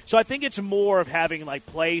side. So I think it's more of having like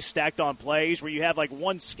plays stacked on plays where you have like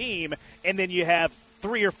one scheme and then you have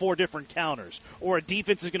 3 or 4 different counters, or a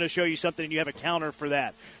defense is going to show you something and you have a counter for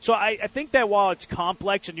that. So I think that while it's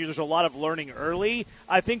complex and there's a lot of learning early,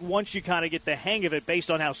 I think once you kind of get the hang of it based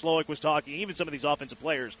on how Slowick was talking, even some of these offensive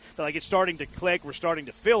players, that like it's starting to click, we're starting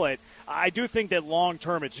to feel it, I do think that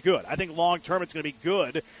long-term it's good. I think long-term it's going to be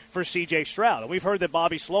good for C.J. Stroud. And we've heard that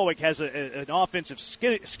Bobby Slowick has an offensive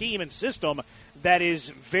scheme and system that is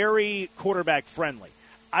very quarterback-friendly.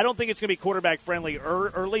 I don't think it's going to be quarterback-friendly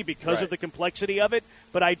early because of the complexity of it,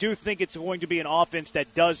 but I do think it's going to be an offense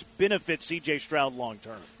that does benefit C.J. Stroud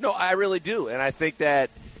long-term. No, I really do, and I think that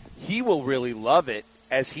he will really love it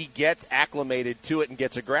as he gets acclimated to it and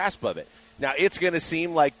gets a grasp of it. Now, it's going to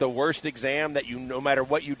seem like the worst exam that no matter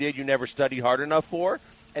what you did, you never studied hard enough for,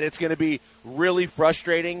 and it's going to be really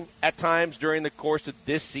frustrating at times during the course of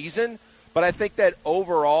this season. But I think that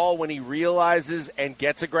overall, when he realizes and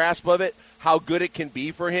gets a grasp of it, how good it can be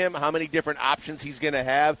for him, how many different options he's going to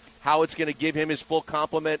have, how it's going to give him his full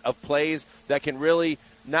complement of plays that can really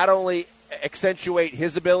not only accentuate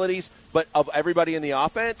his abilities, but of everybody in the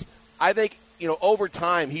offense, I think, over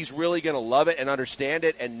time, he's really going to love it and understand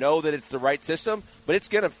it and know that it's the right system, but it's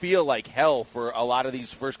going to feel like hell for a lot of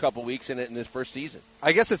these first couple weeks in this first season.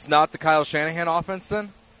 I guess it's not the Kyle Shanahan offense then?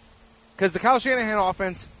 Because the Kyle Shanahan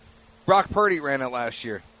offense, Brock Purdy ran it last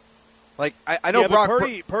year. Like I know Brock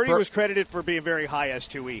Purdy was credited for being very high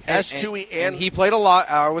S2E. S2E and he played a lot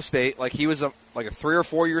at Iowa State. Like he was a 3 or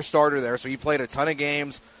 4 year starter there, so he played a ton of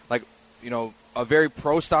games. Like a very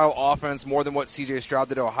pro-style offense more than what C.J. Stroud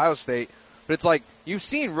did at Ohio State. But it's like you've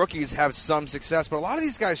seen rookies have some success, but a lot of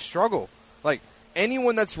these guys struggle. Like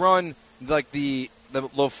anyone that's run like the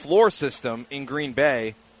LaFleur system in Green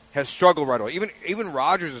Bay has struggled right away. Even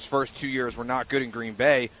Rodgers' first 2 years were not good in Green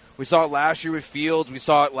Bay. We saw it last year with Fields. We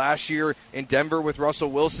saw it last year in Denver with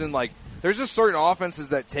Russell Wilson. Like there's just certain offenses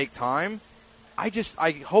that take time.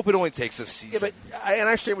 I hope it only takes a season. Yeah, but I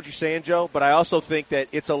understand what you're saying, Joe, but I also think that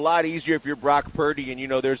it's a lot easier if you're Brock Purdy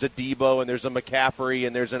and, there's a Debo and there's a McCaffrey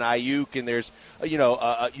and there's an Ayuk and there's, you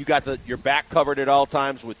got your back covered at all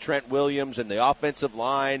times with Trent Williams and the offensive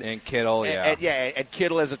line. And Kittle, and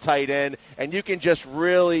Kittle as a tight end. And you can just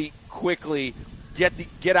really quickly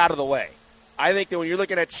get out of the way. I think that when you're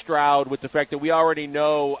looking at Stroud with the fact that we already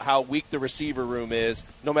know how weak the receiver room is,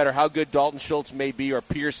 no matter how good Dalton Schultz may be or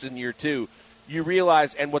Pierce in year 2, you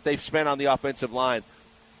realize, and what they've spent on the offensive line,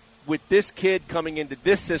 with this kid coming into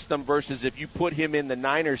this system versus if you put him in the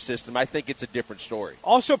Niners system, I think it's a different story.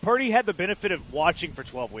 Also, Purdy had the benefit of watching for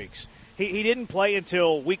 12 weeks. He didn't play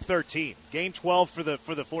until week 13, game 12 for the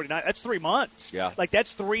 49. That's 3 months. Yeah. Like,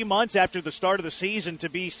 that's 3 months after the start of the season to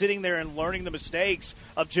be sitting there and learning the mistakes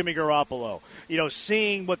of Jimmy Garoppolo,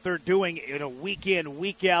 seeing what they're doing in a week in,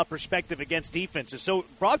 week out perspective against defenses. So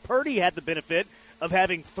Brock Purdy had the benefit of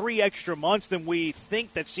having 3 extra months than we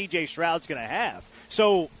think that C.J. Stroud's going to have.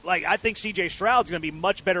 So, I think C.J. Stroud's going to be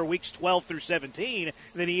much better weeks 12 through 17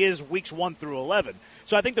 than he is weeks 1 through 11.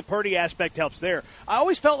 So I think the Purdy aspect helps there. I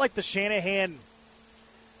always felt like the Shanahan's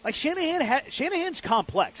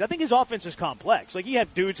complex. I think his offense is complex. Like, you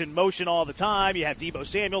have dudes in motion all the time. You have Debo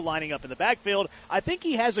Samuel lining up in the backfield. I think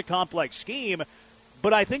he has a complex scheme,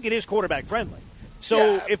 but I think it is quarterback friendly.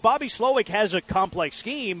 So if Bobby Slowick has a complex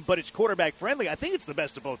scheme, but it's quarterback friendly, I think it's the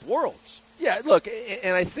best of both worlds. Yeah, look,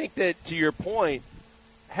 and I think that to your point,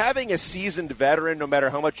 having a seasoned veteran, no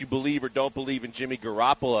matter how much you believe or don't believe in Jimmy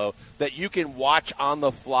Garoppolo, that you can watch on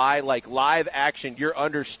the fly, like live action, you're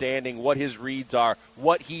understanding what his reads are,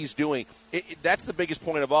 what he's doing. That's the biggest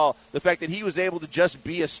point of all, the fact that he was able to just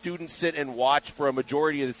be a student, sit and watch for a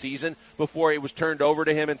majority of the season before it was turned over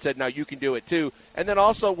to him and said, now you can do it too. And then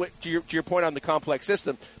also, to your point on the complex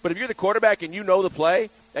system, but if you're the quarterback and you know the play,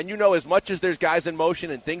 and you know as much as there's guys in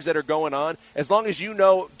motion and things that are going on, as long as you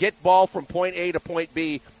know, get ball from point A to point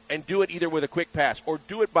B and do it either with a quick pass or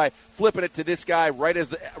do it by flipping it to this guy right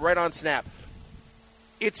on snap.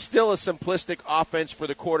 It's still a simplistic offense for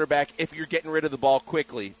the quarterback if you're getting rid of the ball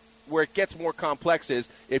quickly. Where it gets more complex is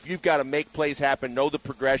if you've got to make plays happen, know the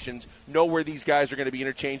progressions, know where these guys are going to be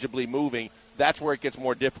interchangeably moving. That's where it gets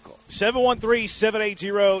more difficult.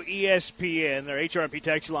 713-780-ESPN. Their HRMP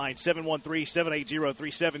text line,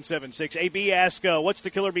 713-780-3776. AB asks, what's the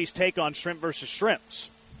Killer Bee's take on shrimp versus shrimps?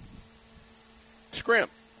 Shrimp.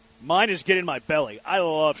 Mine is get in my belly. I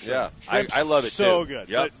love shrimp. Yeah, I love it so too. Good.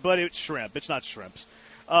 Yep. But it's shrimp. It's not shrimps.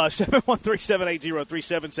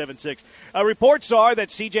 713-780-3776. Reports are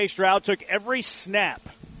that C.J. Stroud took every snap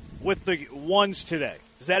with the ones today.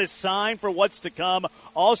 Is that a sign for what's to come?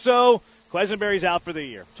 Also, Quesenberry's out for the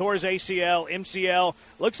year. Tore his ACL, MCL.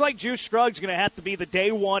 Looks like Juice Scruggs going to have to be the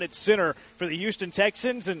day one at center for the Houston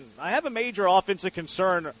Texans, and I have a major offensive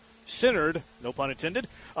concern centered, no pun intended,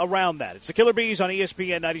 around that. It's the Killer Bees on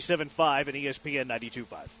ESPN 97.5 and ESPN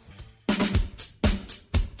 92.5.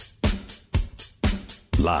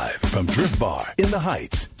 Live from Drift Bar in the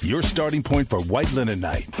Heights, your starting point for White Linen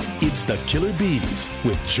Night. It's the Killer Bees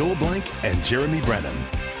with Joel Blank and Jeremy Branham.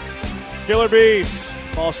 Killer Bees.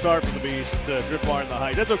 False start for the Bees at Drift Bar in the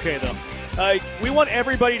Heights. That's okay, though. We want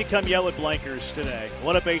everybody to come yell at Blankers today.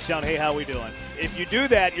 What up, H-Town? Hey, how we doing? If you do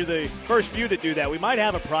that, you're the first few that do that. We might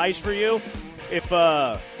have a prize for you. If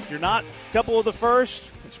you're not a couple of the first,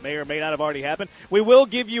 which may or may not have already happened, we will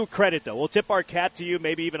give you credit, though. We'll tip our cap to you,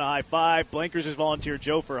 maybe even a high five. Blankers has volunteered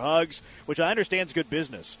Joe for hugs, which I understand is good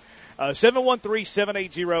business.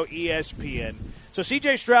 713-780-ESPN. So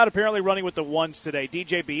C.J. Stroud apparently running with the ones today.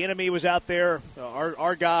 DJ Bieniemy was out there.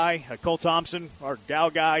 Our guy, Cole Thompson, our Dow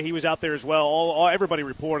guy, he was out there as well. Everybody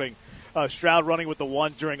reporting Stroud running with the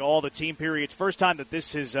ones during all the team periods. First time that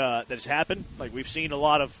this has happened. Like, we've seen a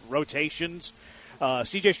lot of rotations.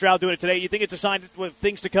 C.J. Stroud doing it today. You think it's a sign of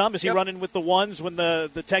things to come? Is he running with the ones when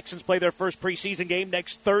the Texans play their first preseason game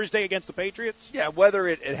next Thursday against the Patriots? Yeah, whether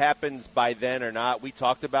it happens by then or not, we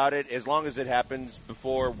talked about it. As long as it happens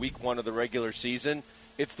before week 1 of the regular season,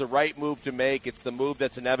 it's the right move to make. It's the move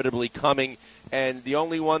that's inevitably coming. And the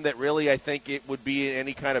only one that really I think it would be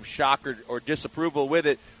any kind of shock or disapproval with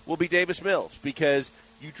it will be Davis Mills, because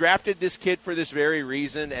you drafted this kid for this very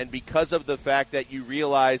reason, and because of the fact that you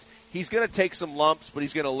realize he's going to take some lumps, but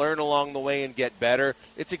he's going to learn along the way and get better.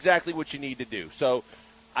 It's exactly what you need to do. So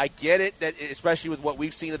I get it, that especially with what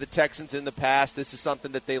we've seen of the Texans in the past, this is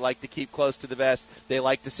something that they like to keep close to the vest. They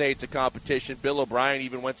like to say it's a competition. Bill O'Brien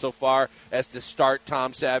even went so far as to start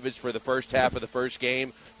Tom Savage for the first half of the first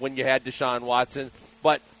game when you had Deshaun Watson.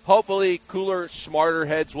 But hopefully cooler, smarter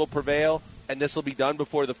heads will prevail, and this will be done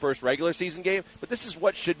before the first regular season game. But this is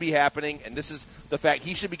what should be happening, and this is the fact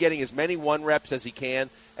he should be getting as many one reps as he can,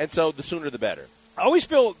 and so the sooner the better. I always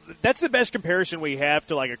feel that's the best comparison we have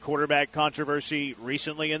to like a quarterback controversy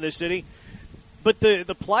recently in this city. But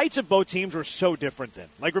the plights of both teams were so different then.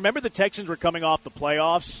 Like, remember the Texans were coming off the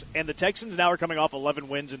playoffs, and the Texans now are coming off 11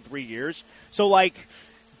 wins in 3 years. So, like,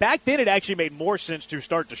 back then it actually made more sense to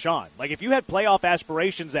start Deshaun. Like, if you had playoff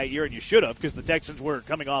aspirations that year, and you should have because the Texans were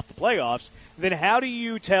coming off the playoffs, then how do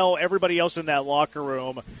you tell everybody else in that locker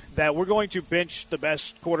room that we're going to bench the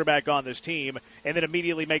best quarterback on this team and then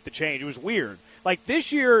immediately make the change? It was weird. Like,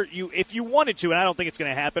 this year, if you wanted to, and I don't think it's going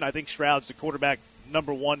to happen, I think Stroud's the quarterback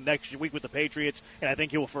number one next week with the Patriots, and I think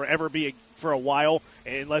he will forever be for a while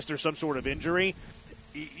unless there's some sort of injury.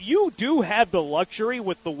 You do have the luxury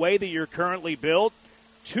with the way that you're currently built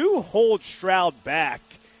to hold Stroud back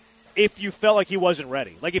if you felt like he wasn't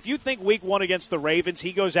ready. Like, if you think week one against the Ravens,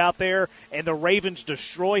 he goes out there and the Ravens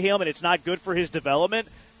destroy him and it's not good for his development,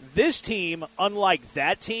 this team, unlike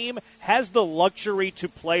that team, has the luxury to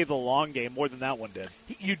play the long game more than that one did.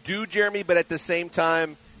 You do, Jeremy, but at the same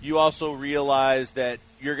time, you also realize that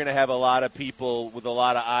you're going to have a lot of people with a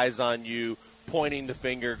lot of eyes on you pointing the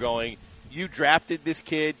finger going, you drafted this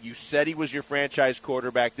kid. You said he was your franchise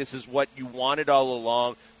quarterback. This is what you wanted all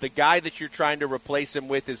along. The guy that you're trying to replace him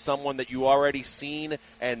with is someone that you already seen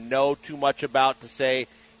and know too much about to say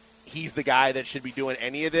he's the guy that should be doing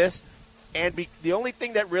any of this. And the only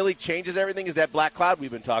thing that really changes everything is that black cloud we've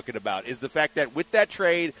been talking about, is the fact that with that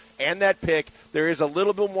trade and that pick, there is a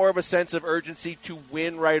little bit more of a sense of urgency to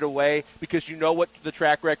win right away because you know what the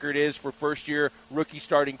track record is for first-year rookie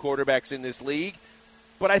starting quarterbacks in this league.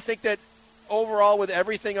 But I think that overall, with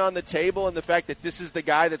everything on the table and the fact that this is the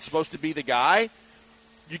guy that's supposed to be the guy,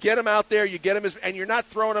 you get him out there, you get him, and you're not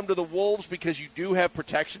throwing him to the wolves because you do have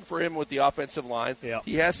protection for him with the offensive line. Yeah.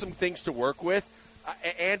 He has some things to work with.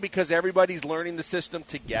 And because everybody's learning the system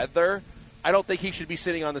together, I don't think he should be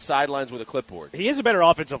sitting on the sidelines with a clipboard. He has a better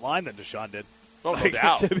offensive line than Deshaun did. Oh, no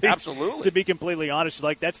doubt. Absolutely. To be completely honest,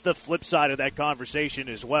 like, that's the flip side of that conversation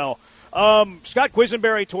as well. Scott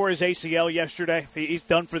Quisenberry tore his ACL yesterday. He's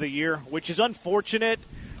done for the year, which is unfortunate.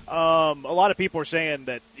 A lot of people are saying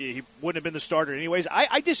that he wouldn't have been the starter anyways.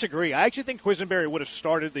 I disagree. I actually think Quisenberry would have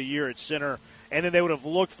started the year at center, and then they would have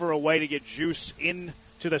looked for a way to get Juice into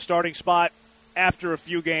the starting spot after a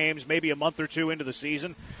few games, maybe a month or two into the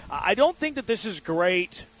season. I don't think that this is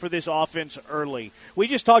great for this offense early. We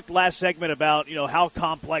just talked last segment about, how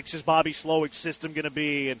complex is Bobby Slowick's system going to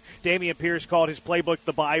be, and Dameon Pierce called his playbook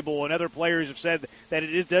the Bible, and other players have said that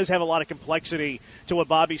it does have a lot of complexity to what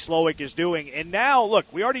Bobby Slowick is doing. And now, look,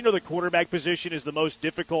 we already know the quarterback position is the most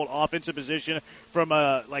difficult offensive position from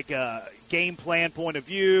a game plan point of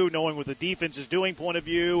view, knowing what the defense is doing point of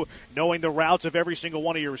view, knowing the routes of every single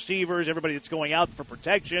one of your receivers, everybody that's going out for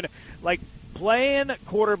protection. Like, playing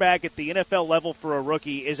quarterback at the NFL level for a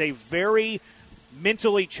rookie is a very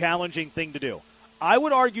mentally challenging thing to do. I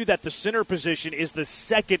would argue that the center position is the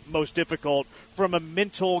second most difficult from a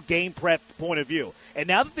mental game prep point of view. And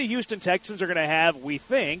now that the Houston Texans are going to have, we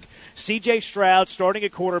think, C.J. Stroud starting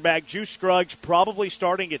at quarterback, Juice Scruggs probably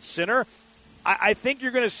starting at center, I think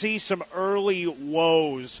you're going to see some early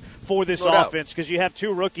woes for this offense because you have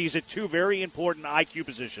two rookies at two very important IQ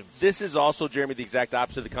positions. This is also, Jeremy, the exact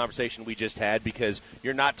opposite of the conversation we just had because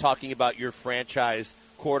you're not talking about your franchise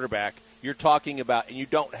quarterback. You're talking about, and you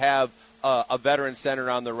don't have a veteran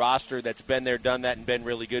center on the roster that's been there, done that, and been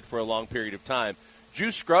really good for a long period of time.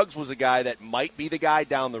 Juice Scruggs was a guy that might be the guy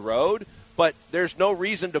down the road, but there's no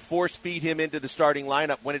reason to force feed him into the starting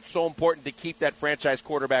lineup when it's so important to keep that franchise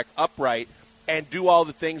quarterback upright and do all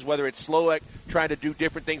the things, whether it's Slowick trying to do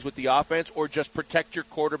different things with the offense or just protect your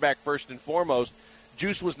quarterback first and foremost.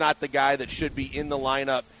 Juice was not the guy that should be in the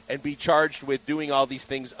lineup and be charged with doing all these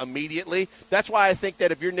things immediately. That's why I think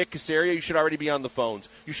that if you're Nick Caserio, you should already be on the phones.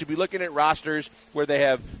 You should be looking at rosters where they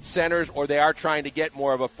have centers or they are trying to get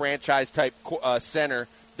more of a franchise-type center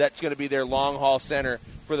that's going to be their long-haul center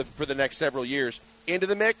for the next several years into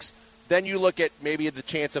the mix. Then you look at maybe the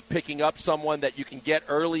chance of picking up someone that you can get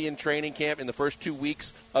early in training camp in the first 2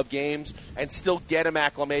 weeks of games and still get him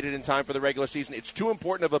acclimated in time for the regular season. It's too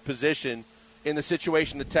important of a position in the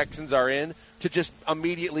situation the Texans are in to just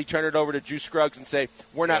immediately turn it over to Juice Scruggs and say,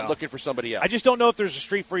 we're not looking for somebody else. I just don't know if there's a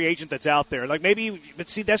street free agent that's out there. Like maybe, but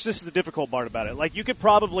see, that's just the difficult part about it. Like you could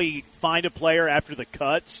probably find a player after the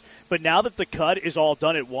cuts, but now that the cut is all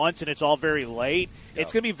done at once and it's all very late,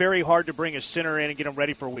 it's going to be very hard to bring a center in and get him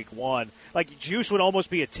ready for week 1. Like Juice would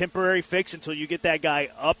almost be a temporary fix until you get that guy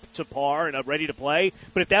up to par and ready to play.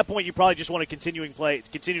 But at that point, you probably just want to continue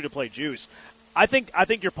to play Juice. I think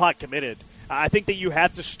you're pot committed. I think that you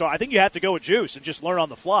have to start. I think you have to go with Juice and just learn on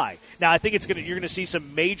the fly. Now, I think you're going to see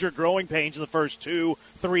some major growing pains in the first 2,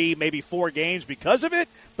 3, maybe 4 games because of it.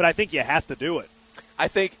 But I think you have to do it.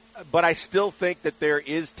 But I still think that there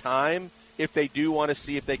is time if they do want to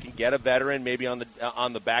see if they can get a veteran, maybe on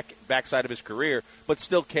the backside of his career, but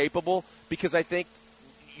still capable. Because I think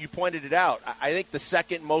you pointed it out. I think the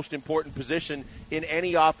second most important position in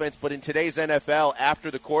any offense, but in today's NFL, after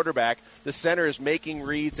the quarterback, the center is making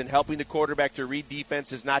reads and helping the quarterback to read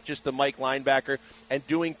defenses, not just the Mike linebacker, and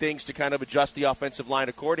doing things to kind of adjust the offensive line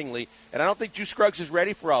accordingly. And I don't think Juice Scruggs is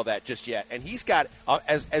ready for all that just yet. And he's got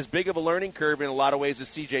as big of a learning curve in a lot of ways as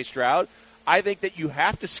C.J. Stroud. I think that you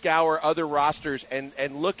have to scour other rosters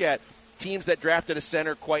and look at teams that drafted a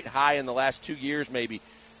center quite high in the last 2 years maybe.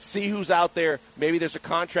 See who's out there. Maybe there's a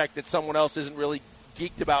contract that someone else isn't really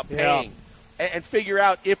geeked about paying. And figure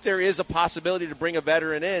out if there is a possibility to bring a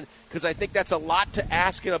veteran in, because I think that's a lot to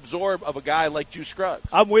ask and absorb of a guy like Juice Scruggs.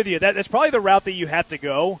 I'm with you. That's probably the route that you have to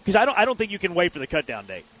go, because I don't think you can wait for the cutdown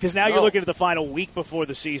date, because now you're looking at the final week before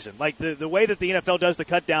the season. Like the way that the NFL does the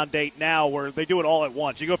cutdown date now, where they do it all at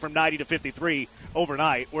once. You go from 90 to 53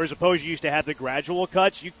 overnight, whereas opposed you used to have the gradual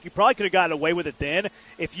cuts. You probably could have gotten away with it then.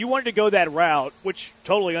 If you wanted to go that route, which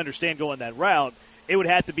totally understand going that route, it would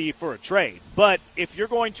have to be for a trade. But if you're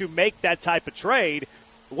going to make that type of trade,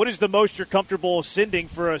 what is the most you're comfortable sending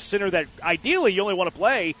for a center that ideally you only want to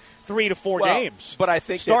play 3 to 4 games? But I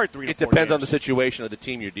think it depends on the situation of the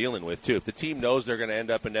team you're dealing with, too. If the team knows they're going to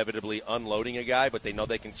end up inevitably unloading a guy, but they know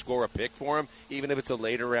they can score a pick for him, even if it's a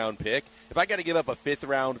later-round pick, if I got to give up a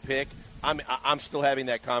fifth-round pick, I'm still having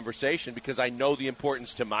that conversation because I know the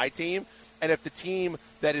importance to my team. And if the team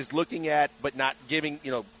that is looking at but not giving,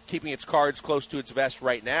 keeping its cards close to its vest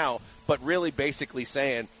right now, but really basically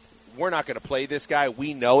saying, we're not going to play this guy.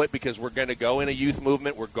 We know it because we're going to go in a youth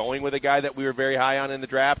movement. We're going with a guy that we were very high on in the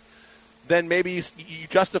draft. Then maybe you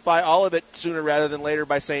justify all of it sooner rather than later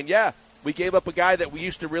by saying, yeah, we gave up a guy that we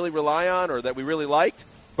used to really rely on or that we really liked,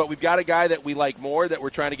 but we've got a guy that we like more that we're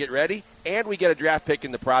trying to get ready, and we get a draft pick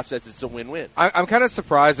in the process. It's a win-win. I'm kind of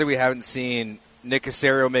surprised that we haven't seen Nick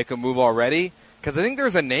Caserio make a move already, because I think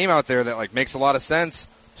there's a name out there that makes a lot of sense.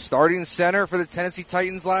 Starting center for the Tennessee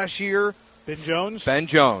Titans last year, Ben Jones? Ben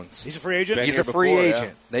Jones. He's a free agent? He's a free agent.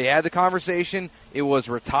 Yeah. They had the conversation. It was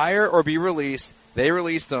retire or be released. They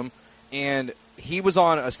released him, and he was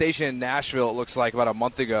on a station in Nashville, it looks like, about a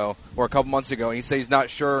month ago or a couple months ago, and he said he's not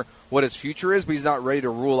sure what his future is, but he's not ready to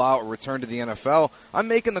rule out a return to the NFL. I'm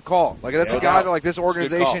making the call. That's a guy that this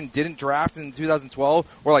organization didn't draft in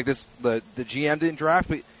 2012, or the GM didn't draft,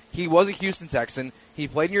 but he was a Houston Texan. He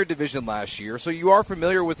played in your division last year, so you are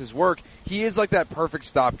familiar with his work. He is that perfect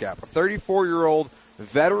stopgap. A 34-year-old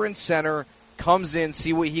veteran center comes in,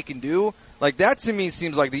 see what he can do. That to me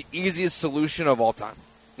seems like the easiest solution of all time.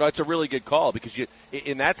 No, it's a really good call because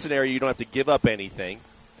in that scenario you don't have to give up anything.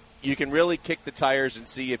 You can really kick the tires and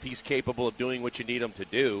see if he's capable of doing what you need him to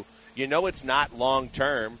do. It's not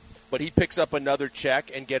long-term, but he picks up another check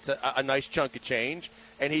and gets a nice chunk of change,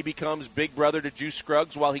 and he becomes big brother to Juice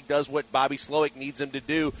Scruggs while he does what Bobby Slowick needs him to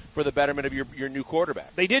do for the betterment of your new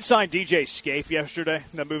quarterback. They did sign DJ Scaife yesterday.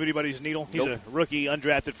 That move anybody's needle? He's a rookie,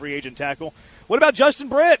 undrafted free agent tackle. What about Justin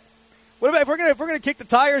Britt? What about if we're gonna kick the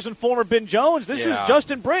tires on former Ben Jones? This is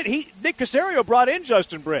Justin Britt. Nick Caserio brought in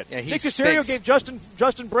Justin Britt. Yeah, Nick Caserio gave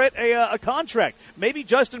Justin Britt a contract. Maybe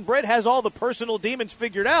Justin Britt has all the personal demons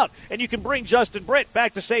figured out, and you can bring Justin Britt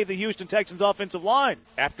back to save the Houston Texans offensive line.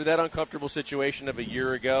 After that uncomfortable situation of a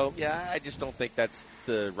year ago, I just don't think that's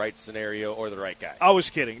the right scenario or the right guy. I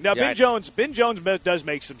was kidding. Now Ben Jones does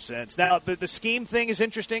make some sense. Now the scheme thing is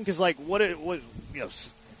interesting because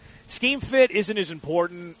scheme fit isn't as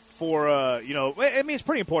important for it's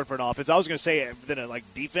pretty important for an offense. I was going to say than a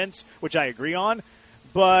defense, which I agree on,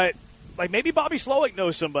 but maybe Bobby Slowick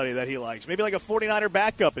knows somebody that he likes. Maybe a 49er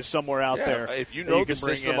backup is somewhere out there. If you know the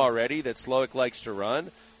system already that Slowick likes to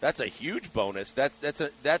run, that's a huge bonus.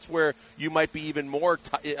 That's where you might be even more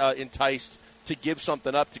enticed to give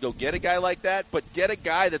something up to go get a guy like that, but get a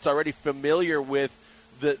guy that's already familiar with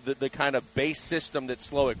the kind of base system that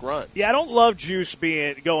Slowick runs. Yeah, I don't love Juice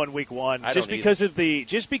going week one just because of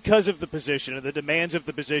the position and the demands of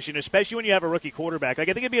the position, especially when you have a rookie quarterback. Like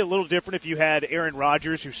I think it'd be a little different if you had Aaron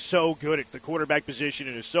Rodgers, who's so good at the quarterback position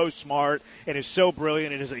and is so smart and is so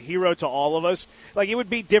brilliant and is a hero to all of us. Like it would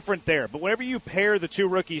be different there. But whenever you pair the two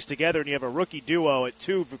rookies together and you have a rookie duo at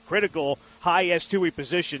two critical high S2E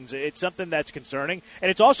positions, it's something that's concerning.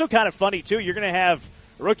 And it's also kind of funny too. You're going to have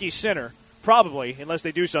a rookie center. Probably, unless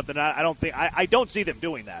they do something. I don't see them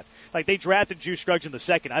doing that. Like they drafted Juice Scruggs in the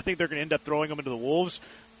second. I think they're going to end up throwing him into the Wolves.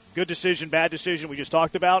 Good decision, bad decision. We just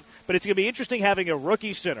talked about. But it's going to be interesting having a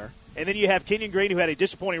rookie center, and then you have Kenyon Green, who had a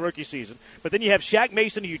disappointing rookie season. But then you have Shaq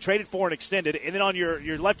Mason, who you traded for and extended, and then on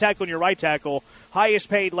your left tackle and your right tackle, highest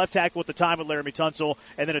paid left tackle at the time with Laramie Tunsil,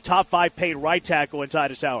 and then a top 5 paid right tackle in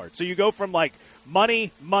Titus Howard. So you go from like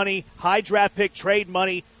money, high draft pick, trade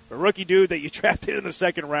money. A rookie dude that you drafted in the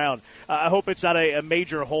second round. I hope it's not a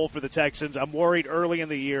major hole for the Texans. I'm worried early in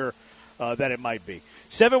the year that it might be.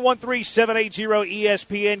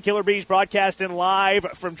 713-780-ESPN. Killer Bees broadcasting live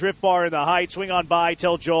from Drift Bar in the Heights. Swing on by.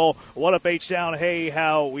 Tell Joel, what up, H-Town? Hey,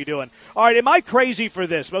 how we doing? All right, am I crazy for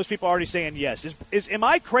this? Most people are already saying yes. Am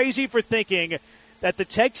I crazy for thinking that the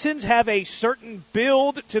Texans have a certain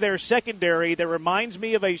build to their secondary that reminds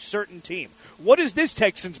me of a certain team? What does this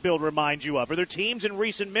Texans build remind you of? Are there teams in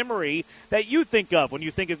recent memory that you think of when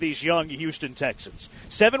you think of these young Houston Texans?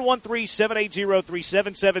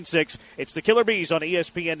 713-780-3776. It's the Killer Bees on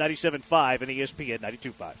ESPN 97.5 and ESPN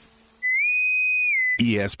 92.5.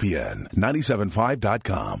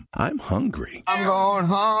 ESPN975.com. I'm hungry. I'm going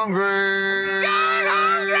hungry.